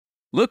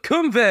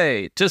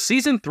Lukumve to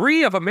Season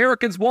 3 of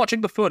Americans Watching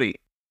the Footy.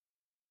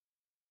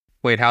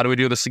 Wait, how do we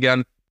do this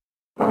again?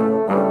 Ethan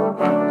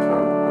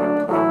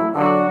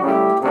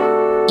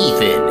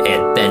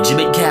and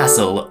Benjamin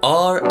Castle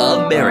are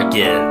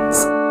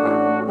Americans.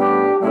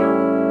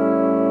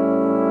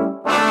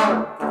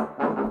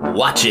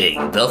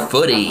 Watching the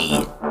Footy.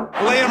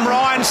 Liam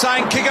Ryan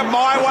saying, kick it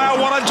my way, I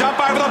want to jump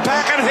over the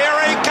pack, and here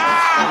he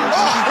comes!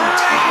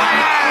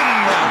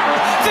 Ryan!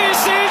 This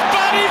is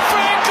Buddy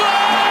Franklin!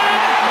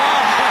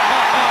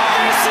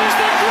 This is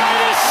the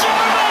greatest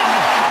showman!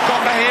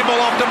 Got the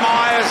handball off to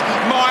Myers.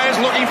 Myers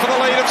looking for the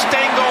lead of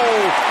Stengel.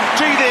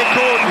 Gee, they're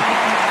good.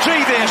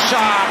 Gee, they're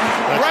sharp.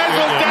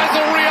 Razzle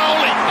dazzle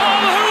Rioli.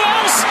 Oh, who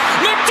else?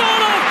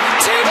 McDonald!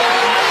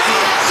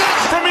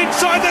 From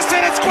inside the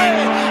centre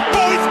square.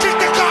 Boys kick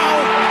the goal.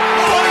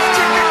 Boys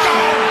kick the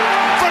goal.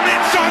 From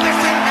inside the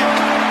centre.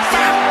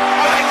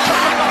 I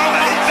can't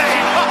believe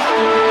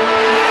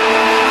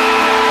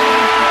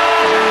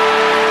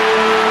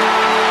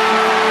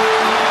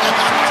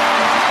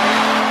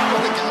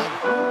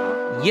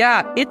it.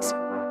 Yeah, it's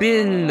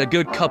been a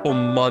good couple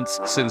months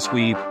since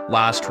we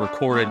last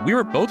recorded. We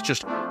were both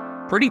just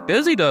pretty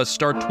busy to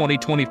start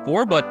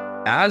 2024, but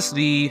as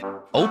the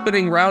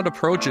opening round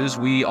approaches,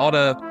 we ought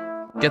to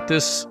get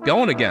this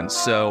going again.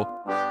 So,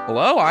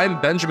 hello, I'm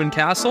Benjamin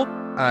Castle.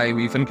 I'm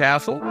Ethan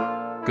Castle.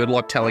 Good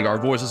luck telling our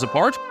voices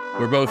apart.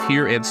 We're both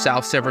here in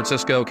South San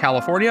Francisco,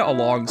 California,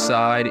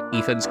 alongside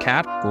Ethan's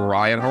cat,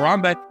 Ryan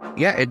Harambe.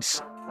 Yeah,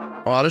 it's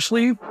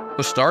honestly,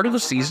 the start of the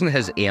season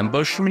has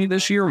ambushed me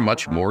this year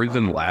much more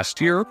than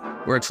last year,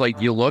 where it's like,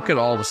 you look at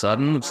all of a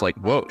sudden, it's like,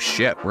 whoa,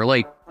 shit, we're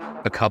like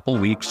a couple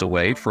weeks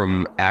away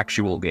from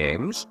actual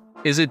games.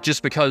 Is it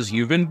just because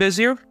you've been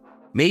busier?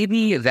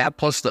 Maybe that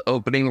plus the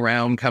opening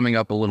round coming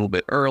up a little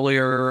bit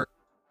earlier,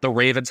 the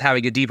Ravens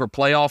having a deeper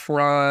playoff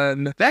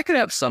run, that could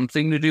have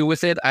something to do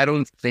with it. I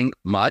don't think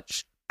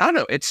much. I don't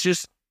know. It's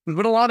just, there's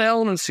been a lot of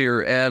elements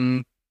here,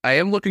 and I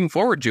am looking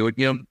forward to it.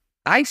 You know,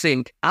 I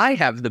think I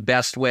have the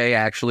best way,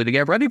 actually, to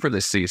get ready for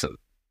this season.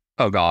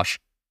 Oh, gosh.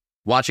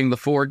 Watching the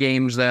 4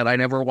 games that I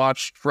never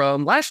watched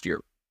from last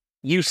year.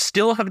 You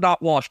still have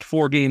not watched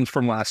 4 games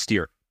from last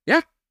year?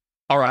 Yeah.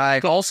 All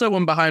right. Also,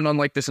 I'm behind on,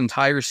 like, this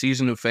entire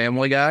season of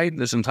Family Guy,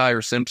 this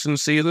entire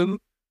Simpsons season,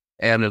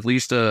 and at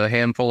least a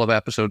handful of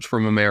episodes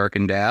from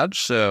American Dad,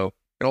 so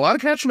got a lot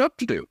of catching up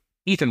to do.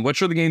 Ethan,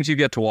 which are the games you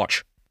get to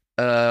watch?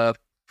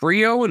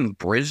 Freo and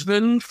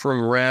Brisbane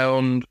from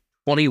round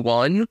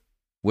 21,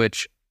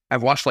 which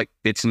I've watched, like,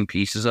 bits and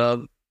pieces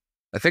of.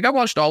 I think I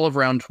watched all of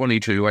round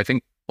 22. I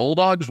think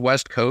Bulldogs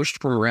West Coast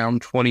from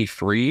round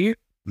 23.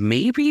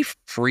 Maybe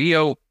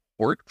Freo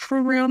Port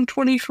from round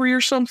 23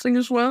 or something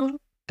as well.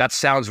 That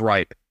sounds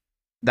right.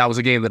 That was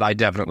a game that I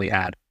definitely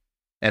had.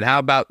 And how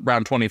about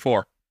round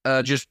 24?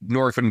 Just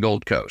North and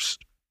Gold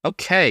Coast.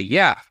 Okay,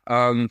 yeah.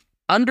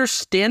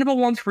 Understandable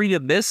one for you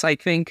to miss, I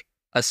think,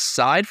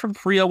 aside from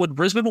Freo and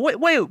Brisbane.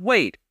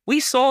 Wait. We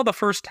saw the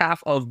first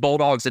half of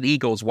Bulldogs and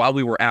Eagles while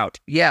we were out.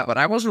 Yeah, but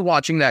I wasn't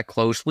watching that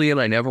closely,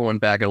 and I never went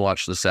back and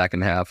watched the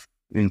second half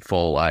in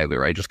full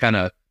either. I just kind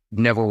of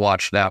never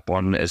watched that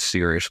one as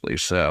seriously,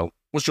 so.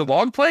 Was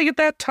Geelong playing at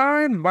that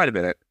time? Might have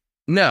been it.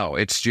 No,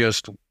 it's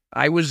just,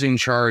 I was in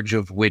charge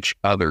of which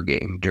other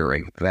game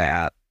during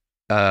that.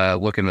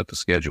 Looking at the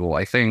schedule,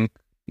 I think,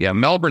 yeah,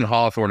 Melbourne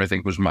Hawthorn, I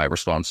think, was my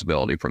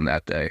responsibility from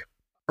that day.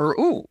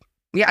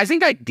 Yeah, I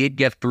think I did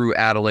get through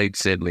Adelaide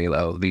Sydney,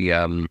 though,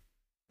 the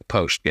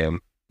post game.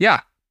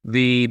 Yeah,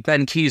 the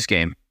Ben Keys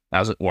game,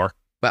 as it were.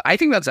 But I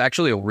think that's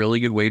actually a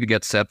really good way to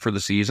get set for the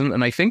season,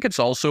 and I think it's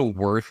also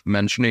worth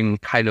mentioning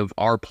kind of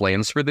our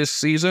plans for this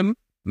season.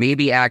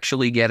 Maybe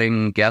actually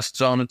getting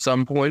guests on at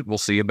some point. We'll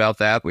see about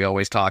that. We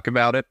always talk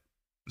about it.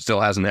 Still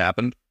hasn't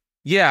happened.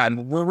 Yeah,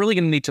 and we're really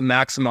going to need to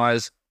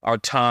maximize our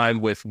time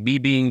with me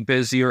being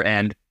busier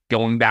and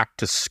going back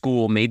to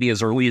school maybe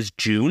as early as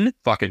June.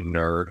 Fucking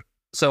nerd.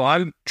 So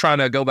I'm trying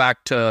to go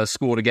back to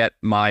school to get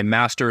my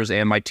master's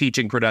and my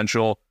teaching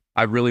credential.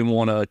 I really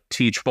want to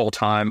teach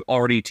full-time,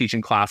 already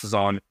teaching classes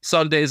on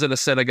Sundays at a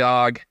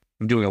synagogue.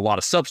 I'm doing a lot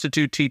of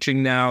substitute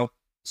teaching now.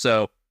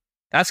 So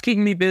that's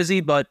keeping me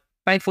busy, but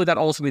thankfully that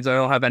also means I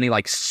don't have any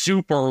like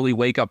super early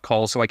wake-up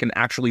calls so I can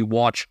actually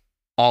watch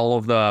all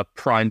of the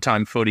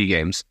primetime footy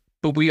games.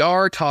 But we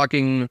are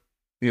talking,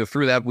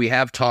 through that we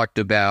have talked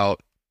about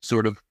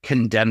sort of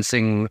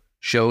condensing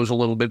shows a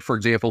little bit. For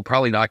example,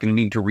 probably not going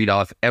to need to read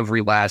off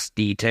every last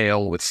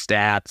detail with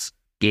stats,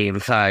 game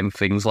time,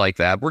 things like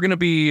that. We're going to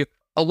be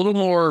a little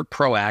more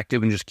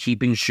proactive in just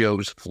keeping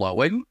shows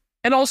flowing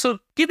and also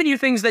giving you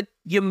things that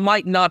you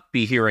might not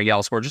be hearing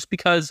elsewhere just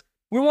because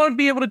we want to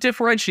be able to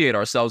differentiate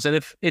ourselves. And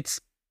if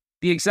it's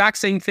the exact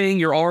same thing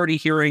you're already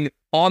hearing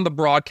on the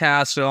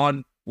broadcast and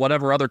on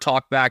whatever other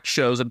talkback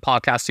shows and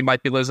podcasts you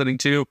might be listening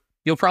to,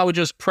 you'll probably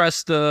just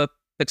press the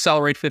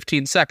accelerate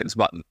 15 seconds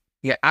button.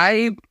 Yeah,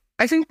 I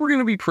think we're going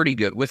to be pretty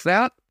good with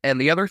that.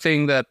 And the other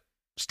thing that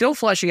still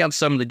fleshing out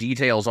some of the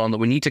details on that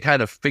we need to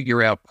kind of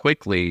figure out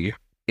quickly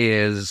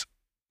is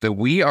that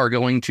we are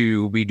going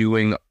to be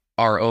doing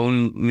our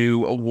own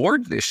new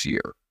award this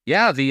year.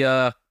 Yeah,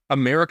 the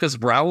America's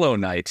Brownlow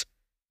Night.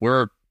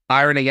 we're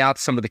ironing out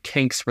some of the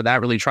kinks for that,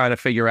 really trying to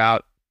figure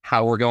out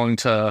how we're going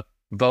to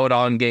vote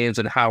on games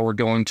and how we're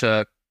going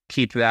to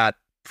keep that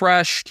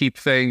fresh, keep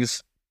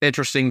things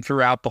interesting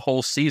throughout the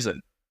whole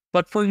season.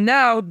 But for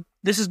now,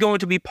 this is going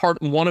to be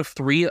part 1 of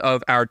 3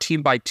 of our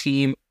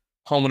team-by-team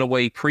home and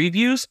away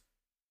previews.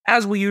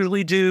 As we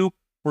usually do,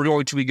 we're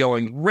going to be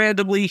going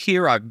randomly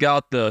here. I've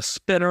got the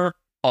spinner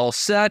all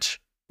set.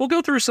 We'll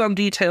go through some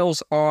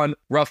details on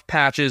rough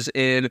patches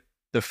in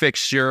the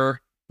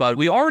fixture, but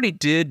we already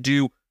did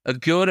do a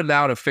good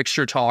amount of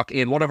fixture talk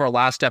in one of our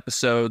last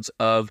episodes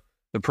of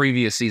the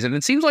previous season.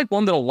 It seems like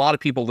one that a lot of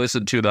people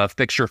listened to, the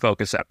fixture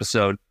focus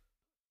episode.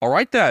 All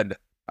right then,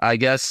 I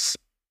guess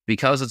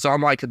because it's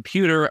on my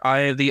computer, I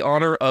have the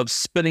honor of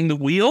spinning the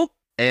wheel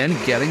and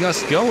getting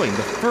us going.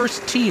 The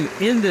first team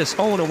in this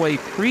home and away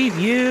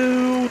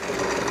preview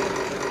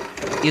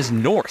is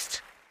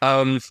North.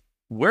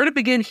 Where to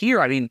begin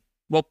here? I mean,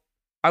 well,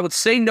 I would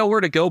say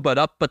nowhere to go but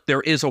up, but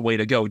there is a way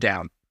to go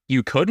down.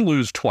 You could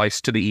lose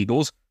twice to the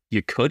Eagles.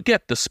 You could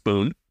get the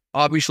spoon.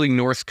 Obviously,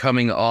 North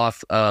coming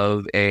off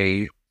of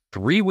a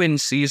 3-win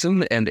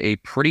season and a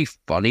pretty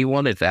funny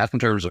one at that in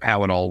terms of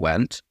how it all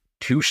went.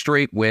 2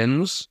 straight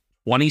wins,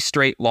 20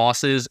 straight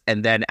losses,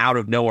 and then out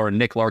of nowhere,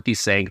 Nick Larkey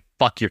saying,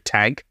 fuck your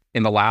tank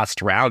in the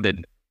last round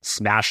and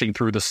smashing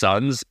through the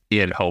Suns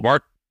in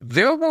Hobart.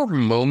 There were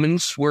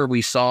moments where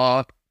we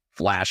saw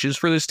flashes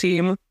for this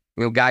team.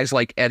 You know, guys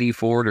like Eddie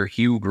Ford or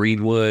Hugh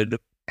Greenwood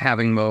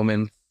having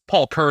moments.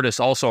 Paul Curtis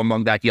also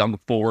among that young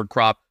forward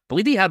crop. I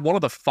believe he had one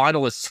of the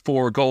finalists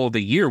for Goal of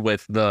the Year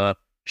with the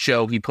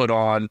show he put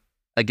on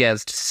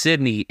against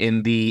Sydney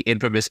in the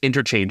infamous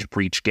interchange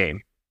breach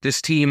game.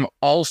 This team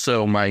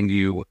also, mind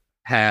you,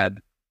 had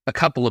a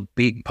couple of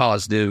big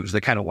positives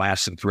that kind of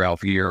lasted throughout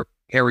the year.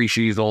 Harry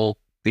Sheasel,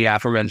 the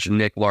aforementioned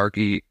Nick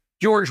Larkey,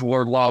 George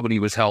Wardlaw when he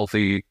was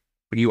healthy,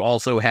 but you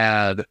also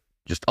had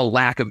just a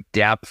lack of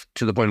depth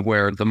to the point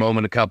where the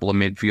moment a couple of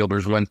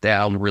midfielders went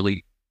down,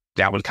 really,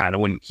 that was kind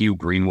of when Hugh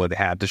Greenwood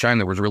had to shine.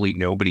 There was really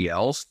nobody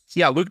else.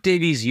 Yeah, Luke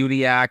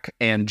Davies-Uniacke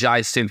and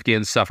Jai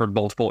Simpkins suffered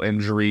multiple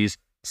injuries.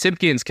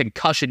 Simpkins'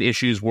 concussion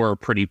issues were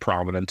pretty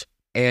prominent.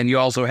 And you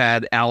also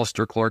had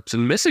Alistair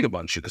Clarkson missing a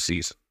bunch of the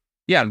season.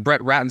 Yeah, and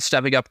Brett Ratton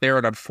stepping up there,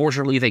 and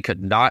unfortunately they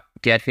could not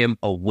get him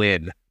a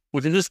win,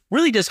 which is just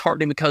really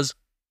disheartening because,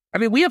 I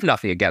mean, we have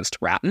nothing against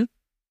Ratton.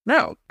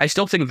 No, I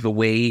still think the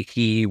way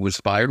he was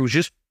fired was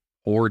just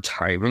poor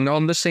timing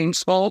on the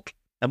Saints' fault.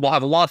 And we'll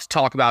have a lot to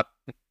talk about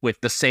with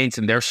the Saints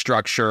and their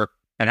structure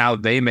and how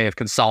they may have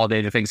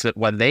consolidated things that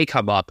when they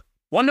come up.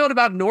 One note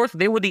about North,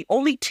 they were the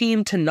only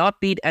team to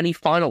not beat any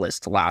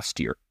finalists last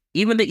year.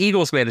 Even the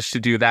Eagles managed to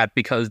do that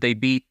because they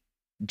beat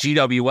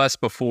GWS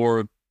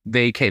before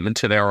they came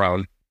into their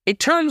own. In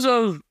terms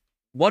of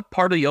what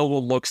part of the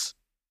Oval looks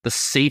the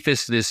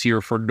safest this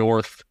year for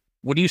North,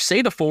 would you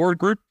say the forward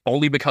group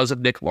only because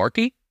of Nick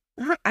Larkey?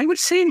 I would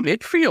say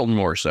midfield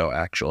more so,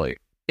 actually.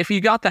 If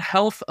you got the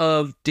health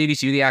of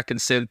Davies-Uniacke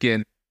and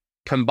Simpkin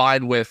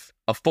combined with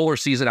a fuller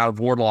season out of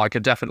Wardlaw, I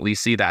could definitely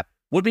see that.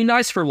 Would be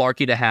nice for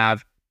Larkey to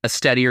have a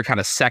steadier kind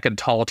of second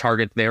tall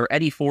target there.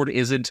 Eddie Ford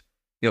isn't,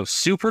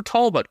 super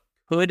tall, but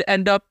could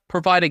end up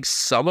providing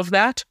some of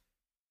that.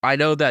 I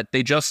know that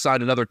they just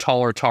signed another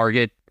taller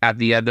target at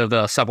the end of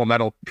the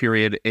supplemental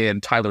period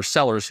in Tyler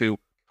Sellers, who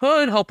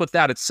could help with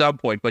that at some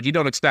point, but you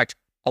don't expect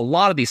a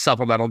lot of these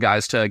supplemental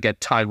guys to get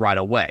time right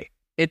away.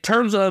 In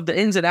terms of the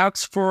ins and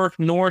outs for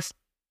North,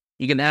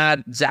 you can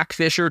add Zach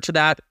Fisher to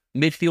that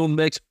midfield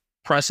mix,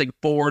 pressing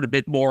forward a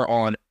bit more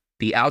on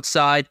the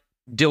outside.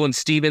 Dylan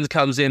Stevens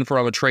comes in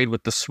from a trade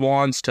with the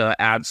Swans to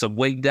add some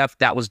wing depth.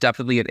 That was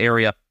definitely an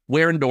area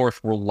where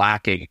North were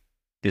lacking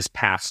this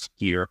past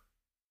year.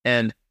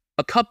 And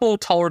a couple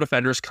taller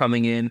defenders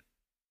coming in.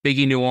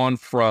 Biggie Nguyen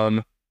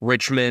from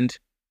Richmond,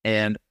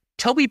 and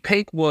Toby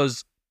Pink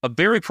was a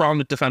very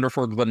prominent defender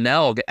for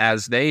Glenelg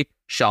as they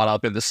shot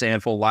up in the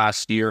Sandful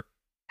last year.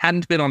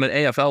 Hadn't been on an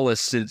AFL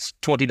list since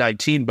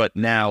 2019, but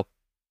now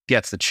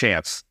gets the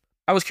chance.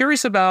 I was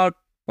curious about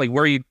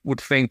where you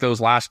would think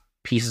those last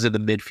pieces of the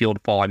midfield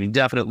fall. I mean,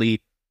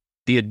 definitely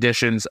the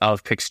additions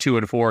of picks 2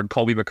 and 4 and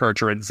Colby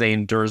McKercher and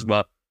Zane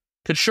Dersma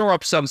could shore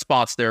up some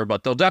spots there,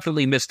 but they'll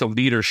definitely miss the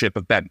leadership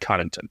of Ben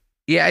Cunnington.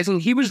 Yeah, I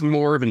think he was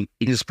more of an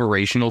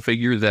inspirational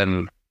figure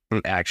than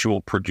an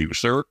actual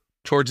producer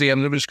towards the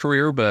end of his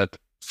career, but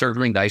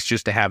certainly nice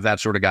just to have that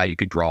sort of guy you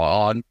could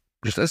draw on,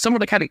 just as someone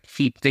to kind of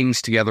keep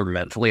things together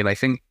mentally. And I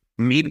think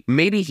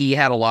maybe he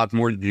had a lot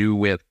more to do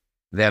with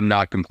them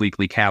not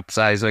completely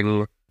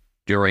capsizing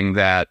during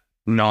that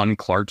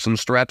non-Clarkson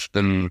stretch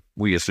than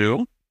we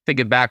assume.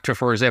 Thinking back to,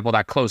 for example,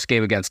 that close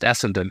game against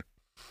Essendon.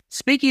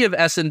 Speaking of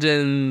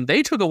Essendon,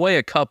 they took away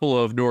a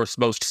couple of North's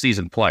most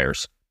seasoned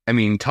players. I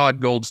mean,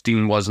 Todd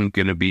Goldstein wasn't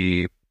going to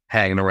be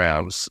hanging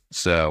around,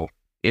 so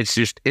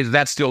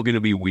that's still going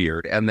to be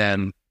weird. And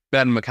then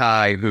Ben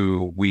Mackay,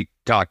 who we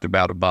talked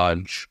about a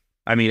bunch.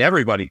 I mean,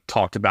 everybody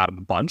talked about him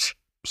a bunch.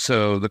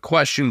 So the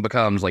question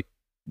becomes,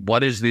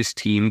 what is this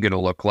team going to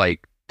look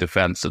like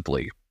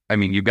defensively? I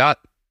mean, you got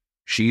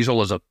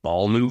Sheasel as a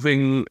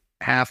ball-moving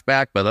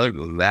halfback, but other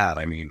than that,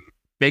 I mean,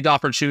 big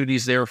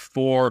opportunities there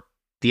for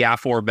the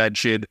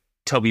aforementioned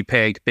Toby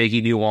Pink,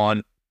 Biggie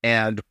Nuon,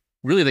 and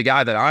really the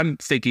guy that I'm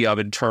thinking of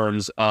in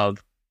terms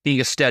of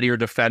being a steadier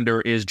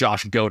defender is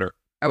Josh Goater.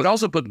 I would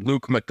also put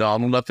Luke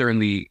McDonald up there in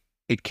the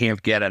it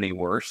can't get any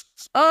worse.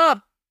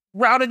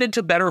 Rounded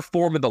into better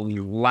form in the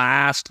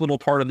last little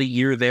part of the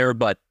year there,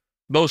 but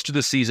most of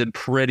the season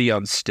pretty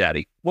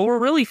unsteady. Well, we're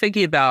really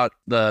thinking about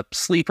the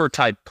sleeper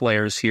type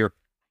players here.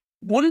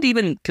 Wouldn't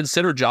even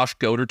consider Josh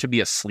Goater to be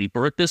a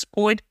sleeper at this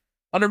point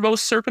under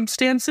most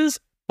circumstances,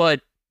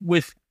 but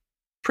with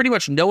pretty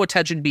much no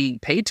attention being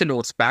paid to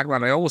North's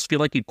background, I almost feel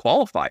like he'd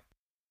qualify.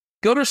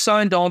 Goater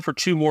signed on for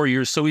 2 more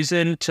years, so he's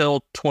in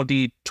till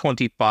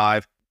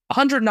 2025.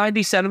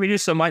 190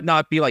 centimeters, so might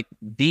not be like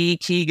the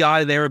key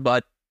guy there,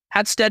 but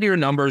had steadier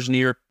numbers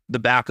near the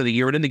back of the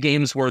year. And in the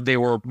games where they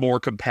were more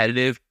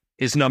competitive,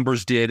 his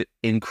numbers did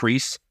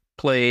increase.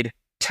 Played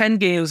 10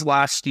 games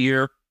last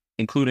year,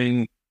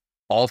 including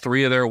all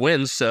 3 of their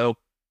wins. So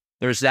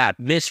there's that.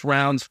 Missed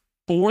rounds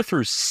 4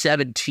 through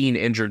 17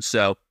 injured.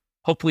 So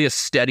hopefully a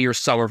steadier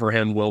summer for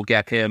him will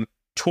get him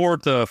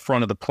toward the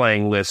front of the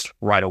playing list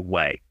right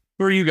away.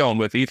 Who are you going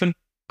with, Ethan?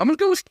 I'm going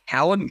to go with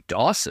Callum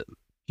Dawson.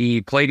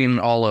 He played in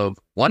all of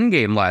 1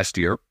 game last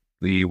year,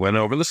 the win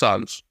over the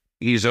Suns.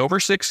 He's over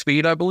 6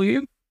 feet, I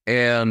believe,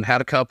 and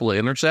had a couple of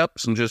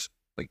intercepts, and just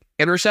like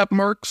intercept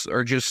marks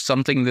are just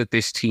something that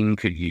this team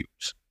could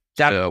use.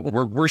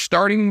 We're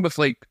starting with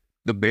like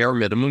the bare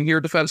minimum here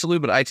defensively,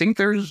 but I think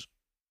there's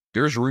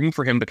room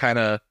for him to kind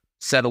of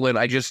settle in.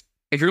 If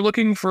you're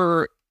looking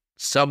for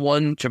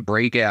someone to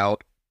break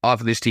out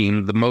off of this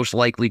team, the most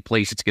likely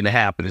place it's going to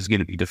happen is going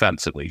to be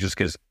defensively, just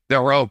because there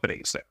are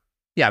openings there.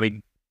 Yeah, I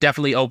mean,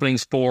 definitely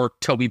openings for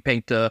Toby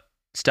Pink to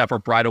step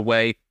up right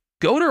away.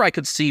 Goater, I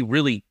could see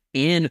really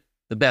in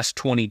the best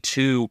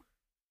 22.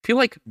 I feel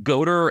like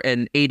Goater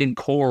and Aiden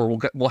Core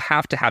will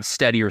have to have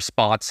steadier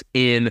spots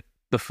in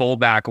the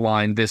fullback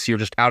line this year,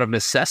 just out of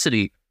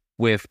necessity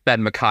with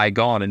Ben McKay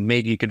gone, and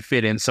maybe you can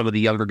fit in some of the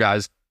younger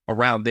guys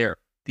around there.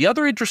 The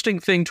other interesting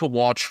thing to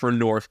watch for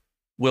North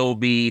will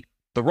be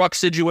the ruck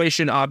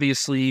situation,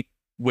 obviously,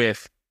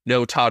 with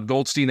no Todd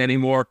Goldstein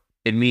anymore.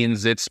 It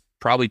means it's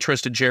probably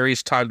Tristan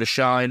Jerry's time to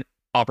shine.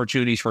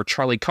 Opportunities for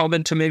Charlie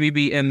Coleman to maybe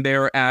be in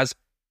there as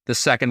the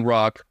second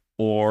ruck,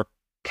 or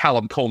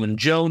Callum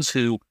Coleman-Jones,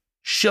 who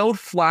showed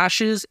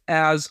flashes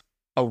as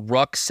a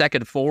ruck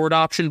second forward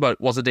option, but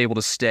wasn't able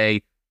to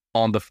stay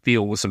on the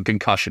field with some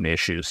concussion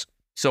issues.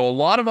 So a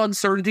lot of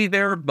uncertainty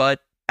there, but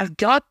I've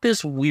got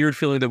this weird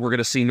feeling that we're going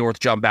to see North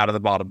jump out of the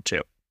bottom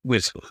 2.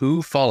 With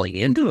who falling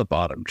into the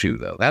bottom 2,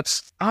 though?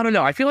 I don't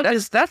know. I feel like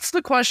that's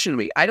the question to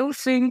me.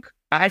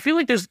 I feel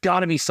like there's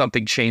got to be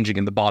something changing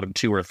in the bottom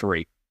 2 or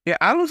 3. Yeah,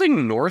 I don't think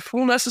North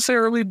will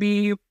necessarily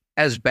be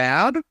as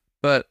bad,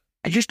 but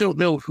I just don't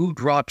know who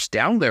drops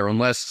down there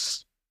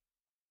unless...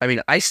 I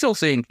mean, I still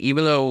think,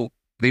 even though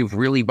they've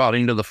really bought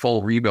into the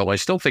full rebuild, I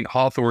still think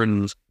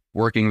Hawthorne's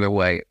working their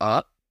way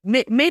up.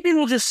 Maybe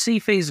we'll just see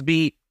Phase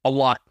B a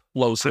lot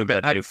closer.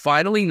 I'm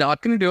finally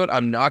not going to do it.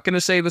 I'm not going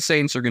to say the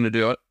Saints are going to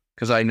do it,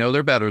 because I know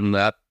they're better than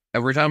that.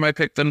 Every time I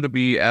pick them to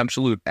be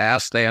absolute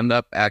ass, they end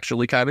up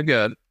actually kind of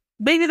good.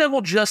 Maybe then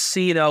we'll just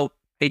see,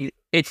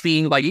 it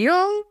being like,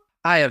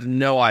 I have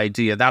no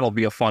idea. That'll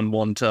be a fun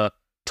one to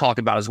talk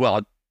about as well.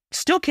 I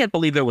still can't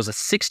believe there was a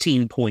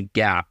 16-point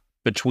gap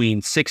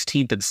between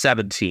 16th and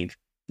 17th.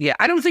 Yeah,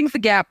 I don't think the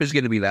gap is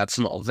going to be that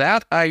small.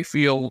 That I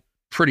feel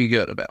pretty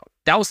good about.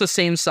 That was the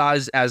same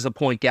size as the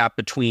point gap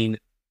between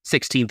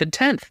 16th and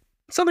 10th.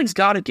 Something's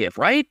got to give,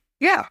 right?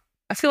 Yeah,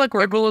 I feel like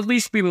we'll at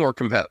least be more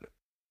competitive.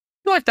 I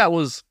feel like that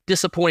was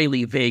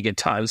disappointingly vague at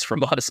times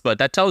from us, but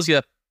that tells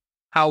you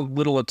how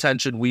little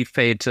attention we've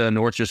paid to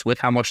North, just with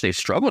how much they've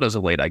struggled as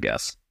of late, I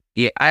guess.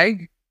 Yeah,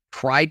 I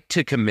tried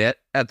to commit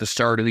at the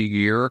start of the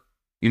year,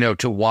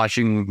 to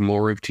watching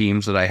more of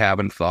teams that I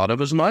haven't thought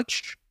of as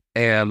much.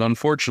 And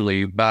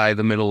unfortunately, by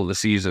the middle of the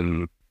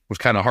season, it was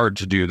kind of hard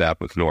to do that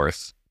with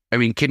North. I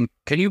mean, can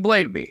you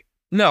blame me?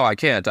 No, I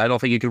can't. I don't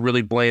think you could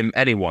really blame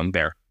anyone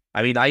there.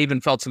 I mean, I even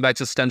felt some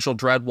existential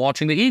dread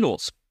watching the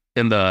Eagles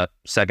in the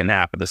second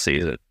half of the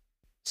season.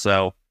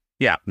 So,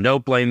 yeah, no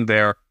blame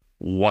there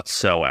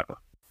whatsoever.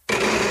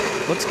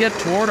 Let's get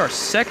toward our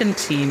second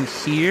team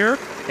here.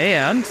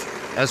 And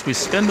as we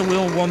spin the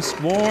wheel once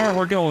more,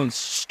 we're going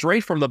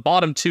straight from the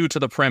bottom 2 to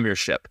the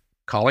Premiership.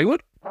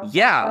 Collingwood?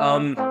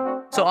 Yeah,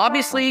 so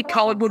obviously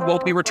Collingwood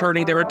won't be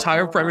returning their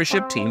entire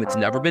Premiership team. It's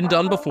never been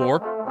done before.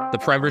 The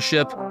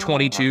Premiership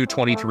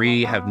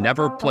 22-23 have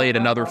never played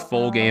another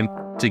full game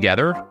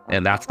together,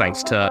 and that's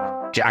thanks to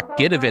Jack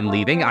Ginnivan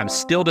leaving. I'm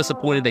still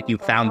disappointed that you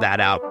found that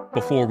out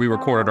before we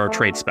recorded our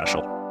trade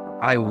special.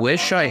 I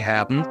wish I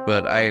hadn't,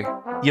 but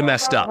You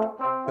messed up.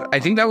 I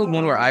think that was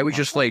one where I was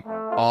just like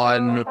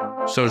on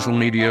social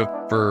media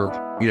for,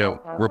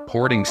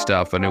 reporting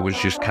stuff, and it was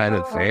just kind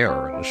of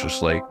there. And it's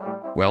just like,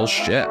 well,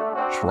 shit.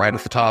 It's right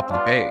at the top of the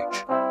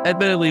page.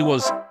 Admittedly,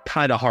 was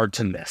kind of hard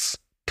to miss.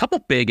 Couple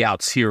big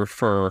outs here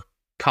for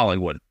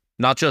Collingwood.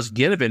 Not just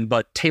Ginnivan,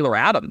 but Taylor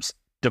Adams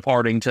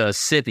departing to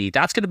Sydney.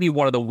 That's going to be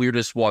one of the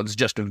weirdest ones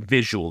just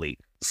visually,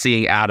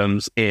 seeing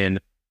Adams in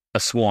a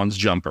Swans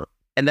jumper.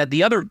 And that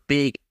the other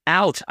big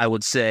out, I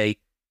would say,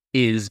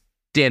 is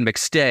Dan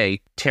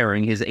McStay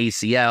tearing his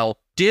ACL.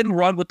 Did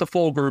run with the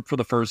full group for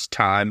the first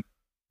time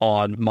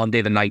on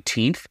Monday the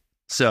 19th.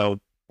 So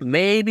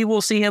maybe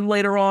we'll see him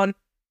later on.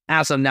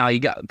 As of now, you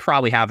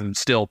probably have him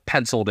still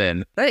penciled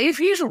in. If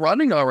he's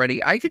running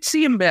already, I could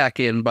see him back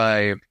in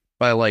by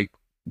like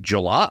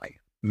July.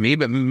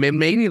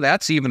 Maybe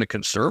that's even a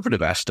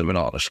conservative estimate,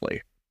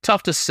 honestly.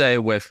 Tough to say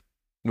with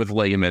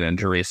ligament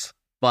injuries,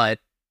 but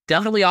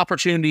definitely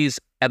opportunities,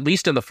 at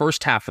least in the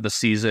first half of the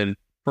season,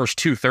 first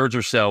 2/3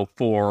 or so,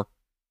 for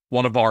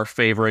one of our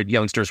favorite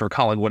youngsters for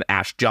Collingwood,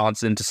 Ash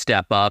Johnson, to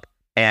step up.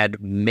 And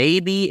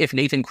maybe if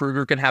Nathan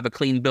Kruger can have a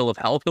clean bill of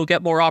health, he'll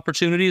get more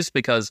opportunities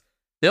because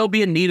they'll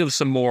be in need of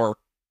some more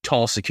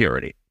tall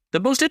security.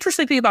 The most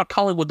interesting thing about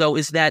Collingwood, though,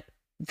 is that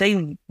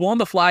they won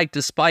the flag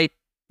despite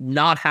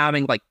not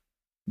having like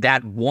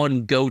that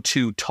one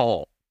go-to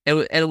tall.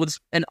 And it was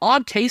an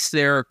odd case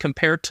there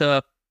compared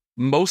to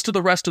most of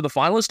the rest of the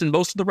finalists and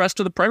most of the rest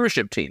of the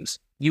Premiership teams.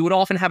 You would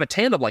often have a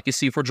tandem like you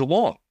see for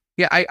Geelong.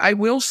 Yeah, I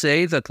will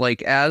say that,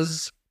 like,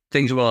 as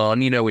things went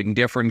on, in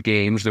different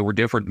games, there were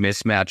different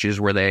mismatches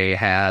where they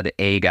had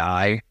a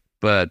guy,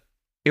 but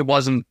it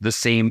wasn't the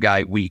same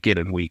guy week in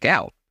and week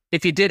out.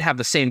 If you did have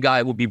the same guy,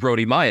 it would be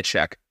Brody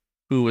Majacek,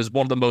 who is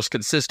one of the most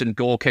consistent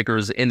goal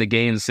kickers in the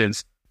game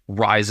since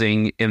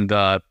rising in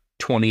the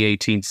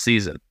 2018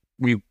 season.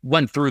 We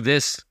went through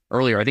this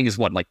earlier. I think it's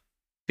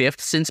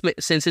fifth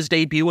since his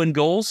debut in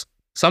goals?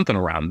 Something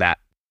around that.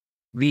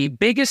 The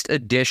biggest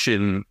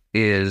addition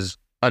is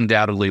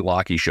undoubtedly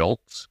Lachie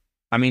Schultz.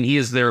 I mean, he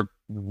is their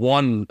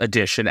one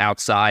addition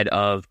outside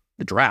of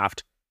the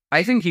draft.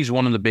 I think he's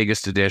one of the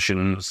biggest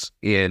additions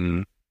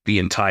in the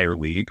entire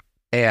league.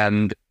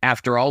 And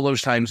after all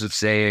those times of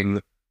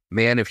saying,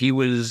 man, if he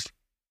was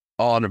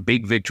on a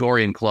big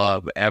Victorian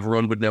club,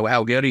 everyone would know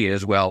how good he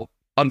is. Well,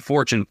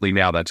 unfortunately,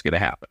 now that's going to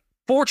happen.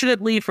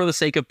 Fortunately, for the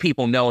sake of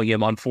people knowing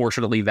him,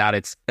 unfortunately, that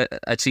it's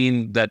a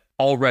team that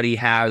already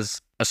has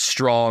a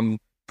strong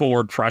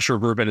forward pressure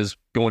group and is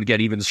going to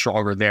get even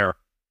stronger there.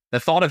 The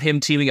thought of him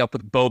teaming up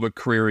with Bo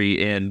McCreary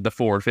in the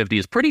forward 50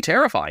 is pretty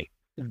terrifying.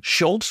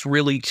 Schultz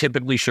really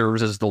typically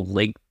serves as the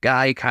link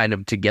guy kind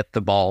of to get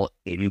the ball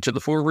into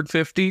the forward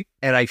 50.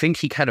 And I think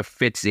he kind of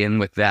fits in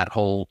with that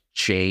whole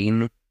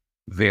chain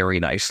very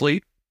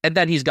nicely. And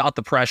then he's got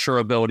the pressure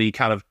ability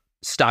kind of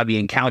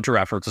stymieing counter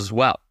efforts as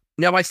well.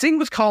 Now, my thing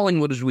with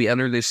Collingwood as we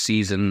enter this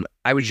season,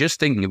 I was just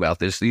thinking about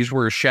this. These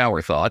were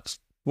shower thoughts.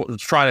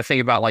 Trying to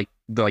think about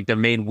the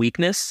main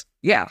weakness.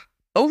 Yeah.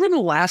 Over the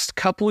last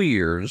couple of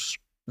years,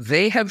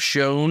 they have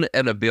shown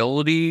an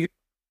ability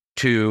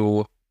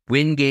to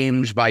win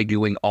games by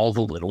doing all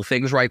the little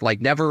things right,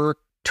 like never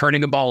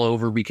turning a ball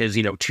over because,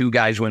 two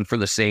guys went for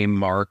the same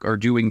mark, or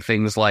doing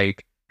things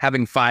like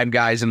having 5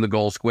 guys in the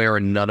goal square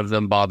and none of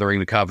them bothering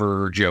to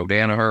cover Joe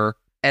Danaher.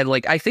 And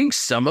I think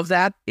some of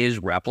that is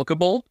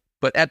replicable,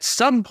 but at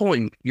some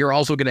point, you're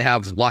also going to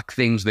have luck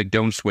things that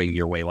don't swing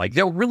your way. Like,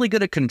 they're really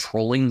good at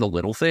controlling the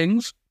little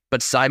things,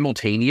 but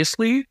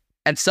simultaneously,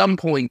 at some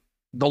point,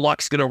 the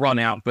luck's going to run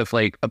out with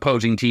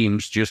opposing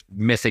teams just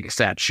missing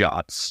set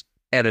shots.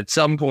 And at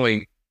some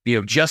point,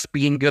 just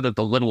being good at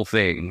the little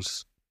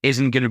things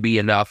isn't going to be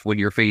enough when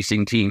you're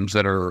facing teams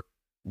that are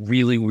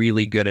really,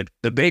 really good at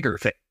the bigger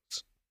things.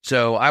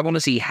 So I want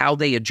to see how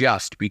they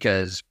adjust,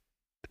 because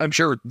I'm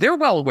sure they're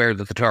well aware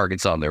that the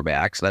target's on their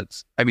backs.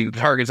 The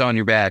target's on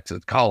your backs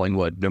at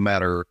Collingwood, no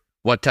matter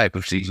what type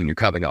of season you're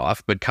coming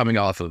off. But coming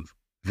off of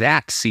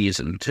that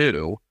season,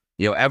 too,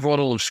 everyone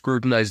will have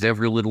scrutinized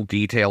every little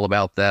detail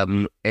about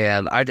them.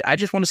 And I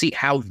just want to see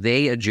how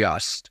they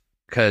adjust,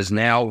 because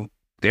now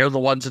they're the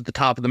ones at the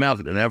top of the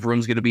mountain and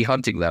everyone's going to be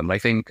hunting them. I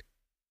think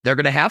they're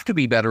going to have to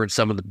be better at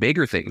some of the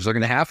bigger things. They're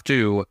going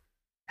to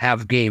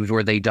have games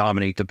where they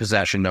dominate the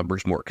possession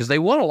numbers more, because they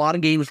won a lot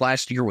of games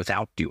last year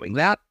without doing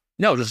that.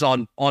 No, just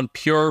on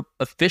pure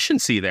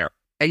efficiency there.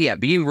 And yeah,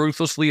 being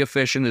ruthlessly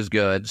efficient is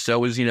good.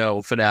 So is,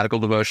 fanatical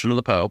devotion to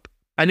the Pope.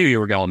 I knew you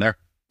were going there.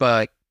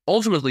 But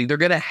ultimately, they're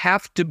going to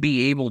have to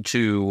be able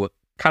to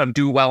kind of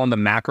do well in the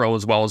macro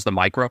as well as the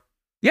micro.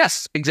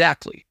 Yes,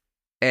 exactly.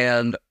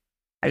 And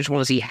I just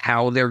want to see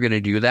how they're going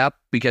to do that,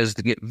 because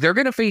they're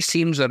going to face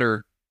teams that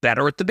are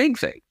better at the big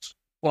things.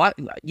 Well,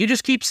 you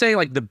just keep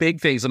saying the big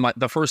things. And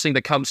the first thing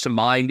that comes to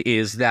mind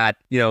is that,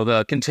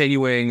 the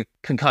continuing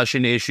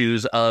concussion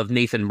issues of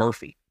Nathan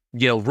Murphy,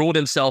 ruled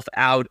himself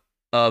out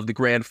of the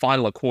grand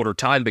final a quarter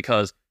time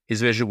because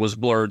his vision was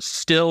blurred.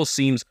 Still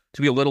seems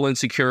to be a little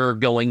insecure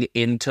going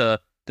into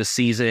the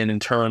season in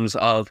terms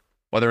of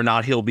whether or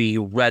not he'll be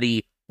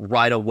ready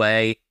right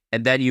away.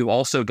 And then you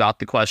also got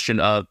the question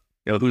of,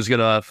 who's going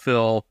to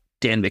fill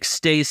Dan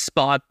McStay's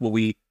spot?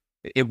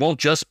 It won't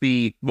just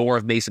be more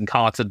of Mason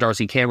Cox and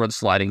Darcy Cameron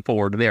sliding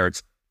forward there.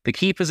 It's the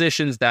key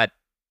positions that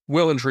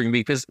will intrigue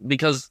me,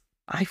 because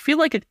I feel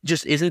like it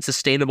just isn't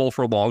sustainable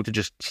for long to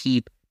just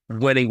keep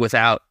winning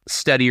without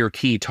steadier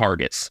key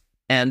targets.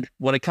 And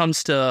when it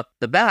comes to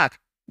the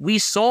back, we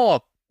saw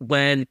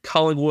when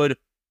Collingwood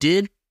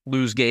did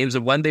lose games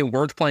and when they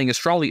weren't playing as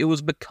strongly, it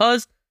was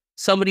because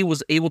somebody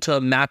was able to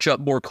match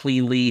up more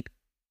cleanly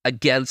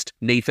against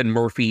Nathan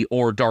Murphy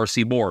or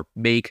Darcy Moore,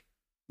 make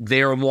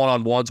their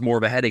one-on-ones more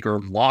of a headache,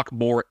 or lock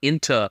Moore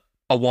into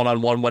a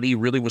one-on-one when he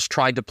really was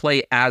trying to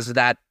play as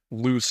that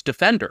loose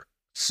defender.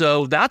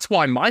 So that's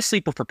why my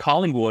sleeper for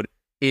Collingwood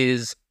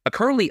is a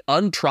currently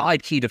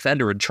untried key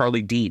defender in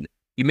Charlie Dean.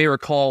 You may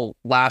recall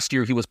last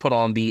year he was put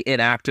on the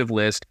inactive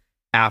list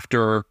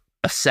after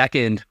a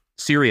second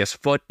serious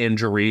foot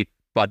injury,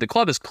 but the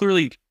club has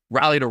clearly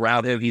rallied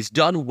around him. He's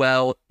done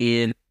well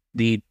in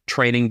the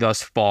training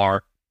thus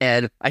far,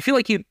 and I feel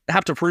like he'd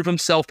have to prove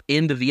himself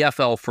in the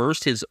VFL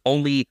first. His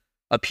only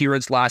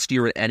appearance last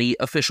year in any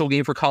official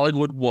game for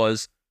Collingwood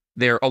was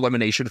their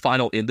elimination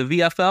final in the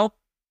VFL.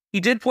 He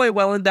did play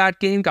well in that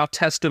game, got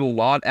tested a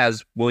lot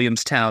as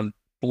Williamstown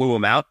blew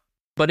him out.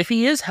 But if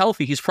he is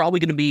healthy, he's probably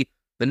going to be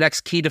the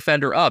next key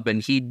defender up,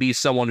 and he'd be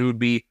someone who would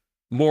be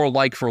more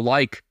like for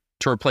like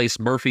to replace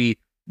Murphy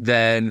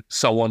than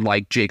someone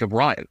like Jacob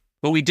Ryan.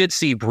 But we did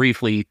see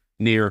briefly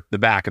near the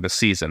back of the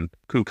season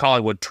who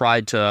Collingwood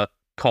tried to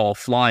call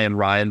Flying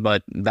Ryan,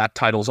 but that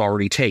title's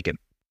already taken.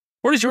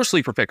 Where does your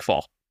sleeper pick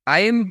fall? I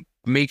am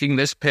making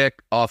this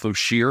pick off of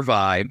sheer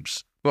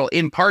vibes. Well,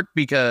 in part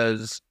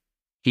because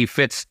he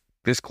fits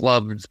this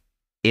club's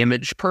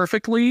image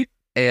perfectly,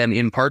 and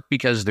in part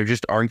because there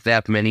just aren't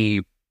that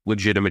many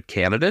legitimate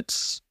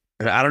candidates.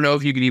 I don't know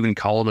if you could even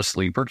call him a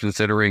sleeper,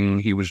 considering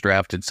he was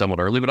drafted somewhat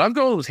early, but I'm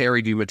going with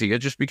Harry DiMattia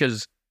just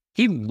because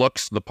he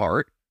looks the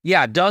part.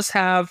 Yeah, it does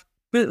have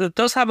a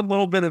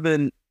little bit of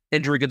an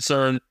injury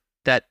concern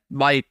that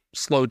might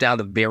slow down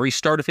the very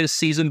start of his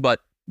season,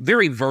 but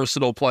very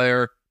versatile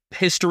player,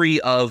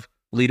 history of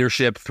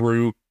leadership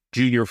through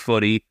junior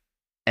footy,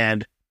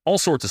 and all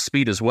sorts of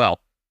speed as well.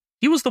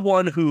 He was the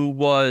one who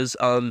was,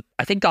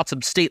 I think, got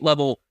some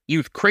state-level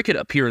youth cricket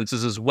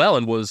appearances as well,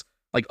 and was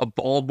like a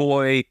ball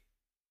boy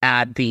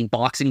at the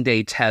Boxing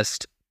Day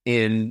test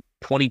in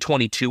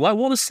 2022, I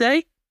want to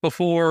say,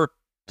 before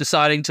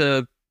deciding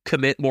to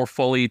commit more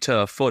fully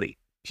to footy.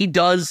 He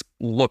does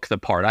look the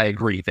part, I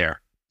agree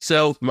there.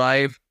 So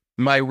my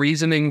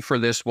reasoning for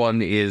this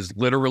one is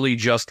literally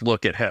just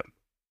look at him.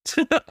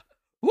 Look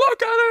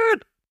at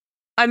it!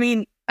 I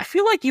mean, I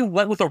feel like you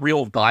went with a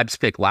real vibes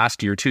pick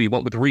last year, too. You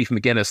went with Reef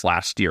McGuinness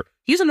last year.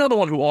 He's another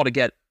one who ought to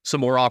get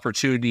some more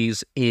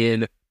opportunities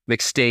in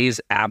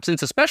McStay's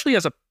absence, especially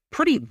as a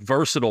pretty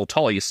versatile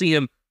tall. You see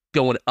him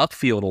going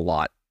upfield a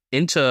lot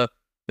into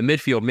the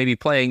midfield, maybe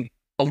playing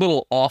a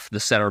little off the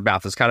center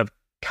mouth, is kind of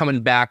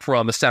coming back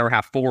from a center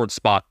half forward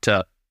spot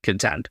to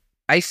contend.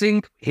 I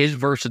think his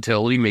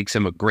versatility makes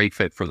him a great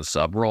fit for the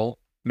sub role.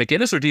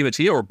 McGuinness or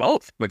DiMattia, or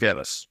both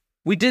McGuinness?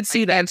 We did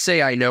see that. I can't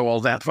say I know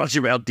all that much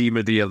about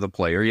DiMattia, the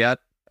player, yet.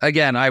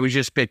 Again, I was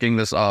just picking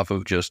this off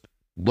of just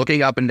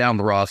looking up and down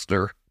the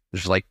roster.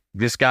 Just like,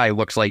 this guy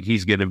looks like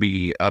he's going to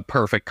be a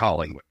perfect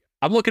Collingwood.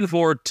 I'm looking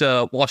forward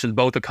to watching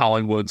both of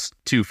Collingwood's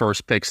two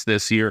first picks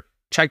this year.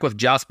 Check with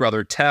Joss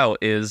brother Tao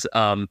is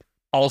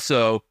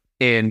also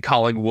in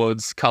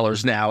Collingwood's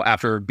colors now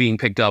after being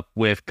picked up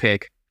with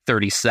pick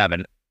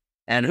 37.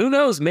 And who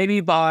knows,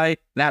 maybe by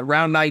that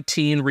round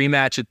 19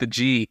 rematch at the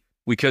G,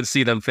 we could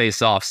see them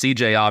face off.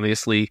 CJ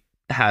obviously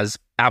has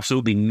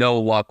absolutely no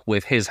luck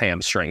with his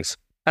hamstrings.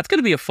 That's going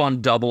to be a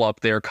fun double up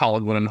there,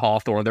 Collingwood and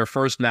Hawthorn. Their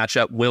first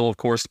matchup will, of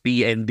course,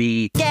 be in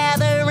the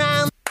Gather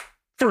Round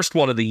first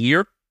one of the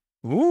year.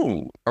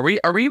 Ooh, are we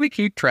going to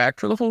keep track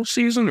for the whole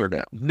season or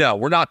no? No,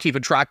 we're not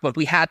keeping track, but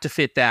we had to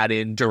fit that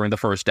in during the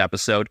first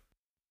episode.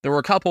 There were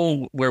a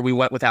couple where we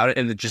went without it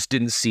and it just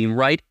didn't seem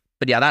right.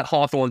 But yeah, that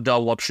Hawthorn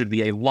double-up should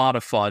be a lot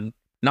of fun,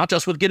 not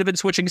just with Ginnivan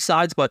switching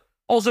sides, but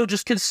also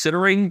just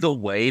considering the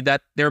way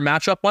that their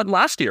matchup went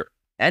last year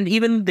and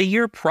even the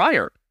year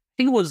prior.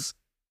 I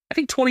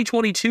think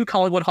 2022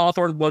 Collingwood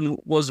Hawthorn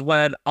was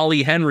when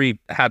Ollie Henry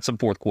had some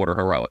fourth quarter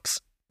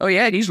heroics. Oh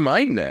yeah, he's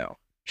mine now.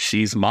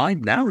 She's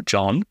mine now,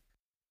 John.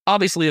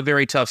 Obviously a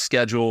very tough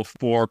schedule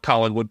for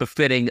Collingwood,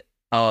 befitting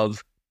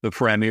of the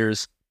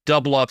Premiers.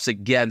 Double-ups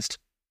against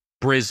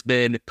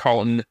Brisbane,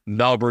 Carlton,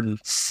 Melbourne,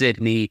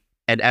 Sydney,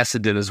 and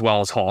Essendon, as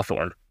well as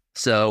Hawthorn.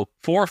 So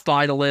 4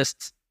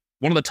 finalists,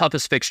 one of the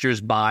toughest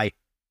fixtures by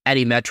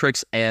any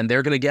metrics, and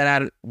they're going to get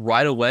at it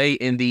right away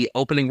in the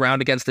opening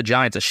round against the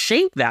Giants. A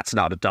shame that's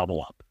not a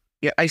double-up.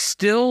 Yeah, I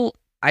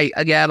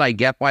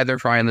get why they're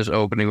trying this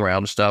opening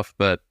round stuff,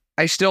 but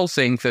I still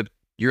think that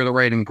you're the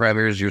reigning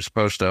Premiers, you're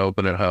supposed to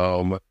open at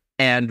home.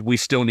 And we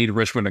still need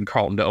Richmond and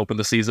Carlton to open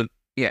the season.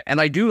 Yeah, and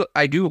I do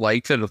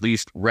like that at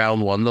least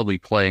round 1 they'll be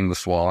playing the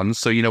Swans.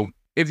 So,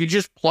 if you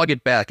just plug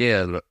it back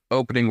in,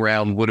 opening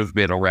round would have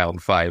been a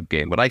round 5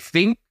 game. But I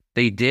think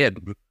they did,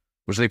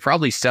 was they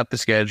probably set the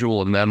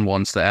schedule, and then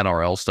once the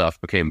NRL stuff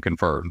became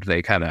confirmed,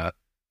 they kind of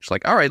just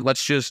like, all right,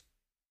 let's just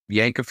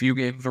yank a few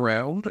games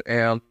around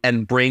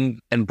and bring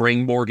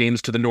more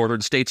games to the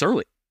northern states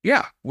early.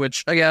 Yeah,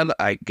 which, again,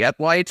 I get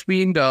why it's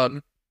being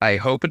done. I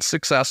hope it's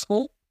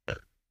successful,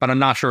 but I'm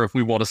not sure if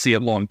we want to see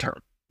it long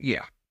term.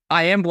 Yeah.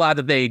 I am glad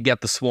that they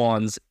get the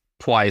Swans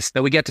twice,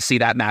 that we get to see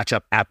that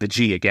matchup at the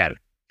G again,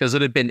 because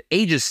it had been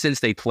ages since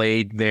they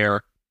played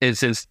there and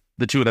since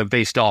the two of them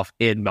faced off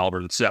in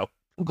Melbourne. So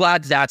I'm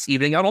glad that's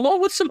evening out,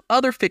 along with some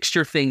other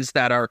fixture things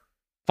that are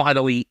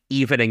finally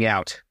evening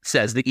out,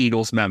 says the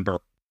Eagles member.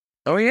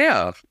 Oh,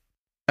 yeah.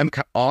 I'm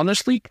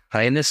honestly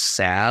kind of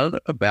sad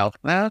about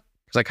that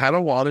because I kind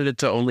of wanted it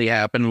to only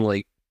happen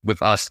like with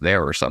us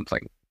there or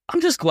something. I'm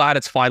just glad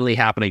it's finally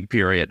happening,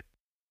 period.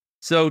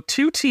 So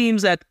 2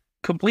 teams at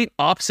complete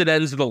opposite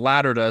ends of the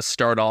ladder to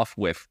start off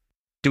with.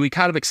 Do we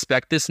kind of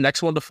expect this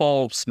next one to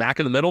fall smack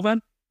in the middle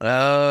then?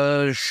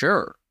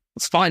 Sure.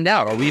 Let's find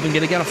out. Are we even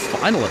going to get a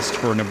finalist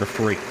for number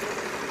 3?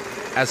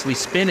 As we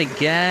spin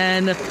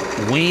again,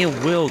 we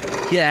will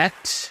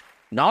get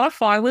not a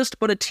finalist,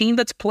 but a team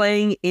that's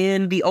playing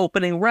in the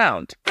opening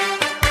round.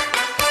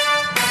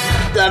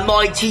 The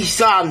Mighty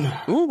Sun.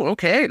 Ooh,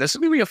 okay. This is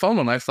going to be a fun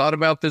one. I've thought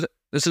about this.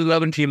 This is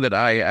another team that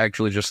I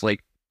actually just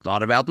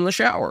thought about in the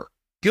shower.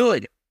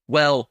 Good.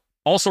 Well,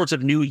 all sorts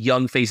of new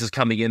young faces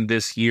coming in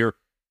this year.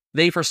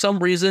 They, for some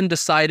reason,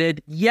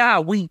 decided,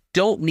 we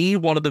don't need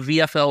one of the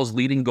VFL's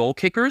leading goal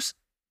kickers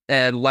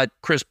and let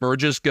Chris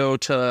Burgess go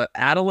to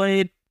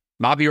Adelaide.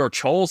 Mabior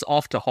Chol's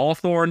off to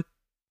Hawthorn.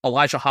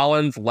 Elijah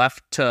Holland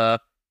left to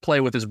play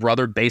with his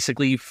brother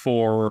basically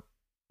for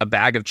a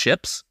bag of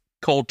chips.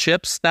 Cold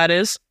chips, that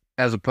is.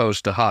 As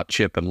opposed to hot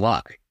chip and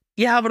lye.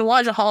 Yeah, but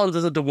Elijah Holland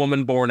isn't a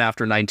woman born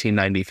after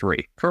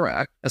 1993.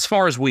 Correct. As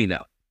far as we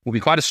know. Will be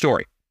quite a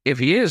story. If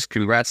he is,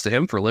 congrats to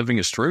him for living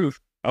his truth.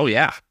 Oh,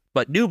 yeah.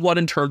 But new blood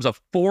in terms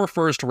of 4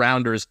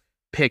 first-rounders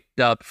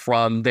picked up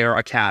from their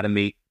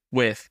academy,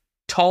 with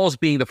Talls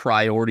being the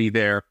priority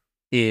there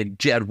in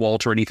Jed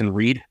Walter and Ethan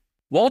Reed.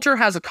 Walter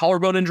has a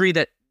collarbone injury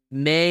that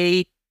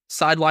may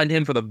sideline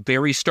him for the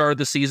very start of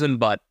the season,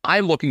 but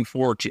I'm looking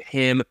forward to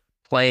him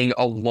playing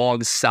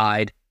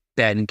alongside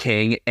Ben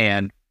King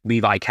and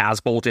Levi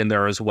Casbolt in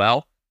there as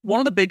well. One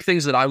of the big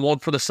things that I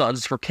want for the Suns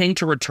is for King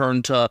to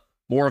return to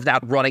more of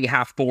that running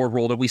half-forward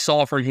role that we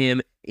saw from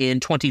him in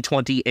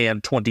 2020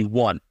 and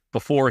 21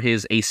 before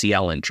his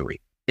ACL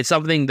injury. It's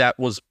something that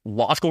was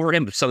logical for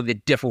him, something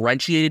that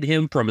differentiated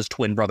him from his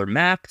twin brother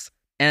Max,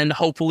 and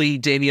hopefully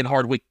Damian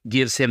Hardwick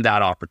gives him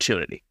that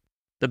opportunity.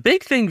 The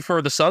big thing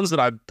for the Suns that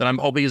I'm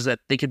hoping is that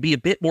they can be a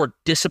bit more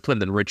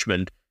disciplined than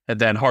Richmond and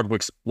than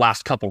Hardwick's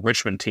last couple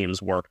Richmond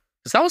teams were,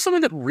 because that was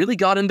something that really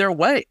got in their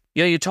way.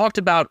 You talked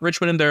about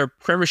Richmond in their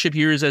premiership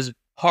years as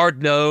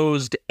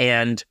hard-nosed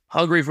and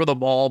hungry for the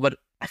ball, but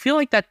I feel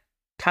like that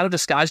kind of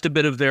disguised a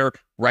bit of their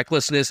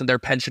recklessness and their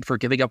penchant for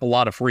giving up a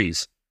lot of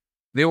frees.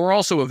 They were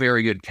also a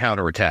very good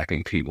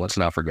counterattacking team. Let's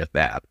not forget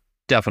that.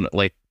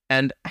 Definitely.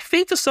 And I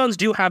think the Suns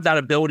do have that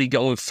ability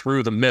going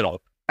through the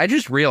middle. I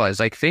just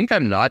realized I think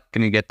I'm not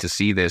going to get to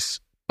see this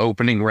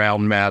opening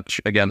round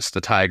match against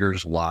the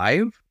Tigers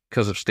live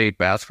because of state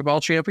basketball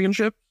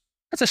championship.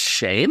 That's a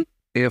shame.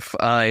 It's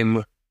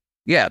March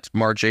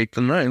 8th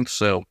and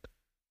 9th,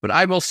 but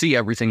I will see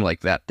everything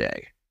like that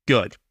day.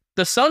 Good.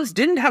 The Suns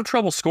didn't have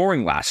trouble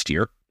scoring last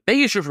year. Big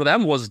issue for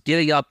them was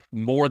getting up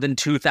more than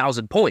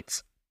 2,000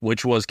 points,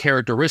 which was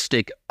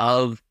characteristic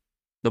of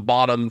the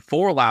bottom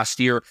 4 last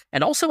year,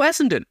 and also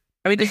Essendon.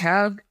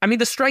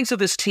 The strengths of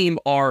this team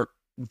are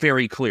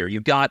very clear.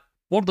 You've got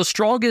one of the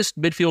strongest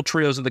midfield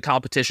trios in the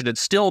competition, and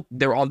still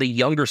they're on the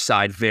younger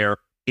side there.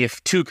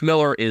 If Tuke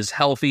Miller is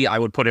healthy, I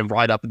would put him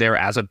right up there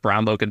as a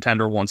Brownlow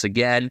contender once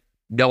again.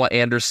 Noah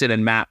Anderson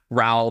and Matt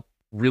Rowell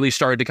really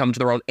started to come to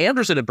their own.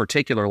 Anderson in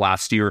particular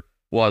last year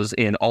was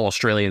in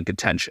All-Australian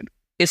contention.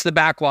 It's the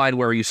back line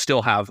where you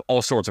still have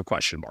all sorts of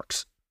question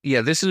marks.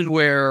 Yeah, this is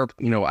where,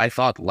 I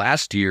thought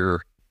last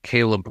year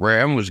Caleb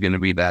Graham was going to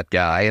be that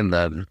guy, and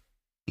then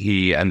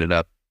he ended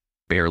up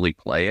barely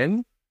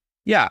playing.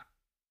 Yeah.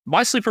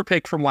 My sleeper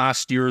pick from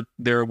last year,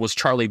 there was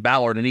Charlie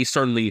Ballard, and he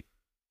certainly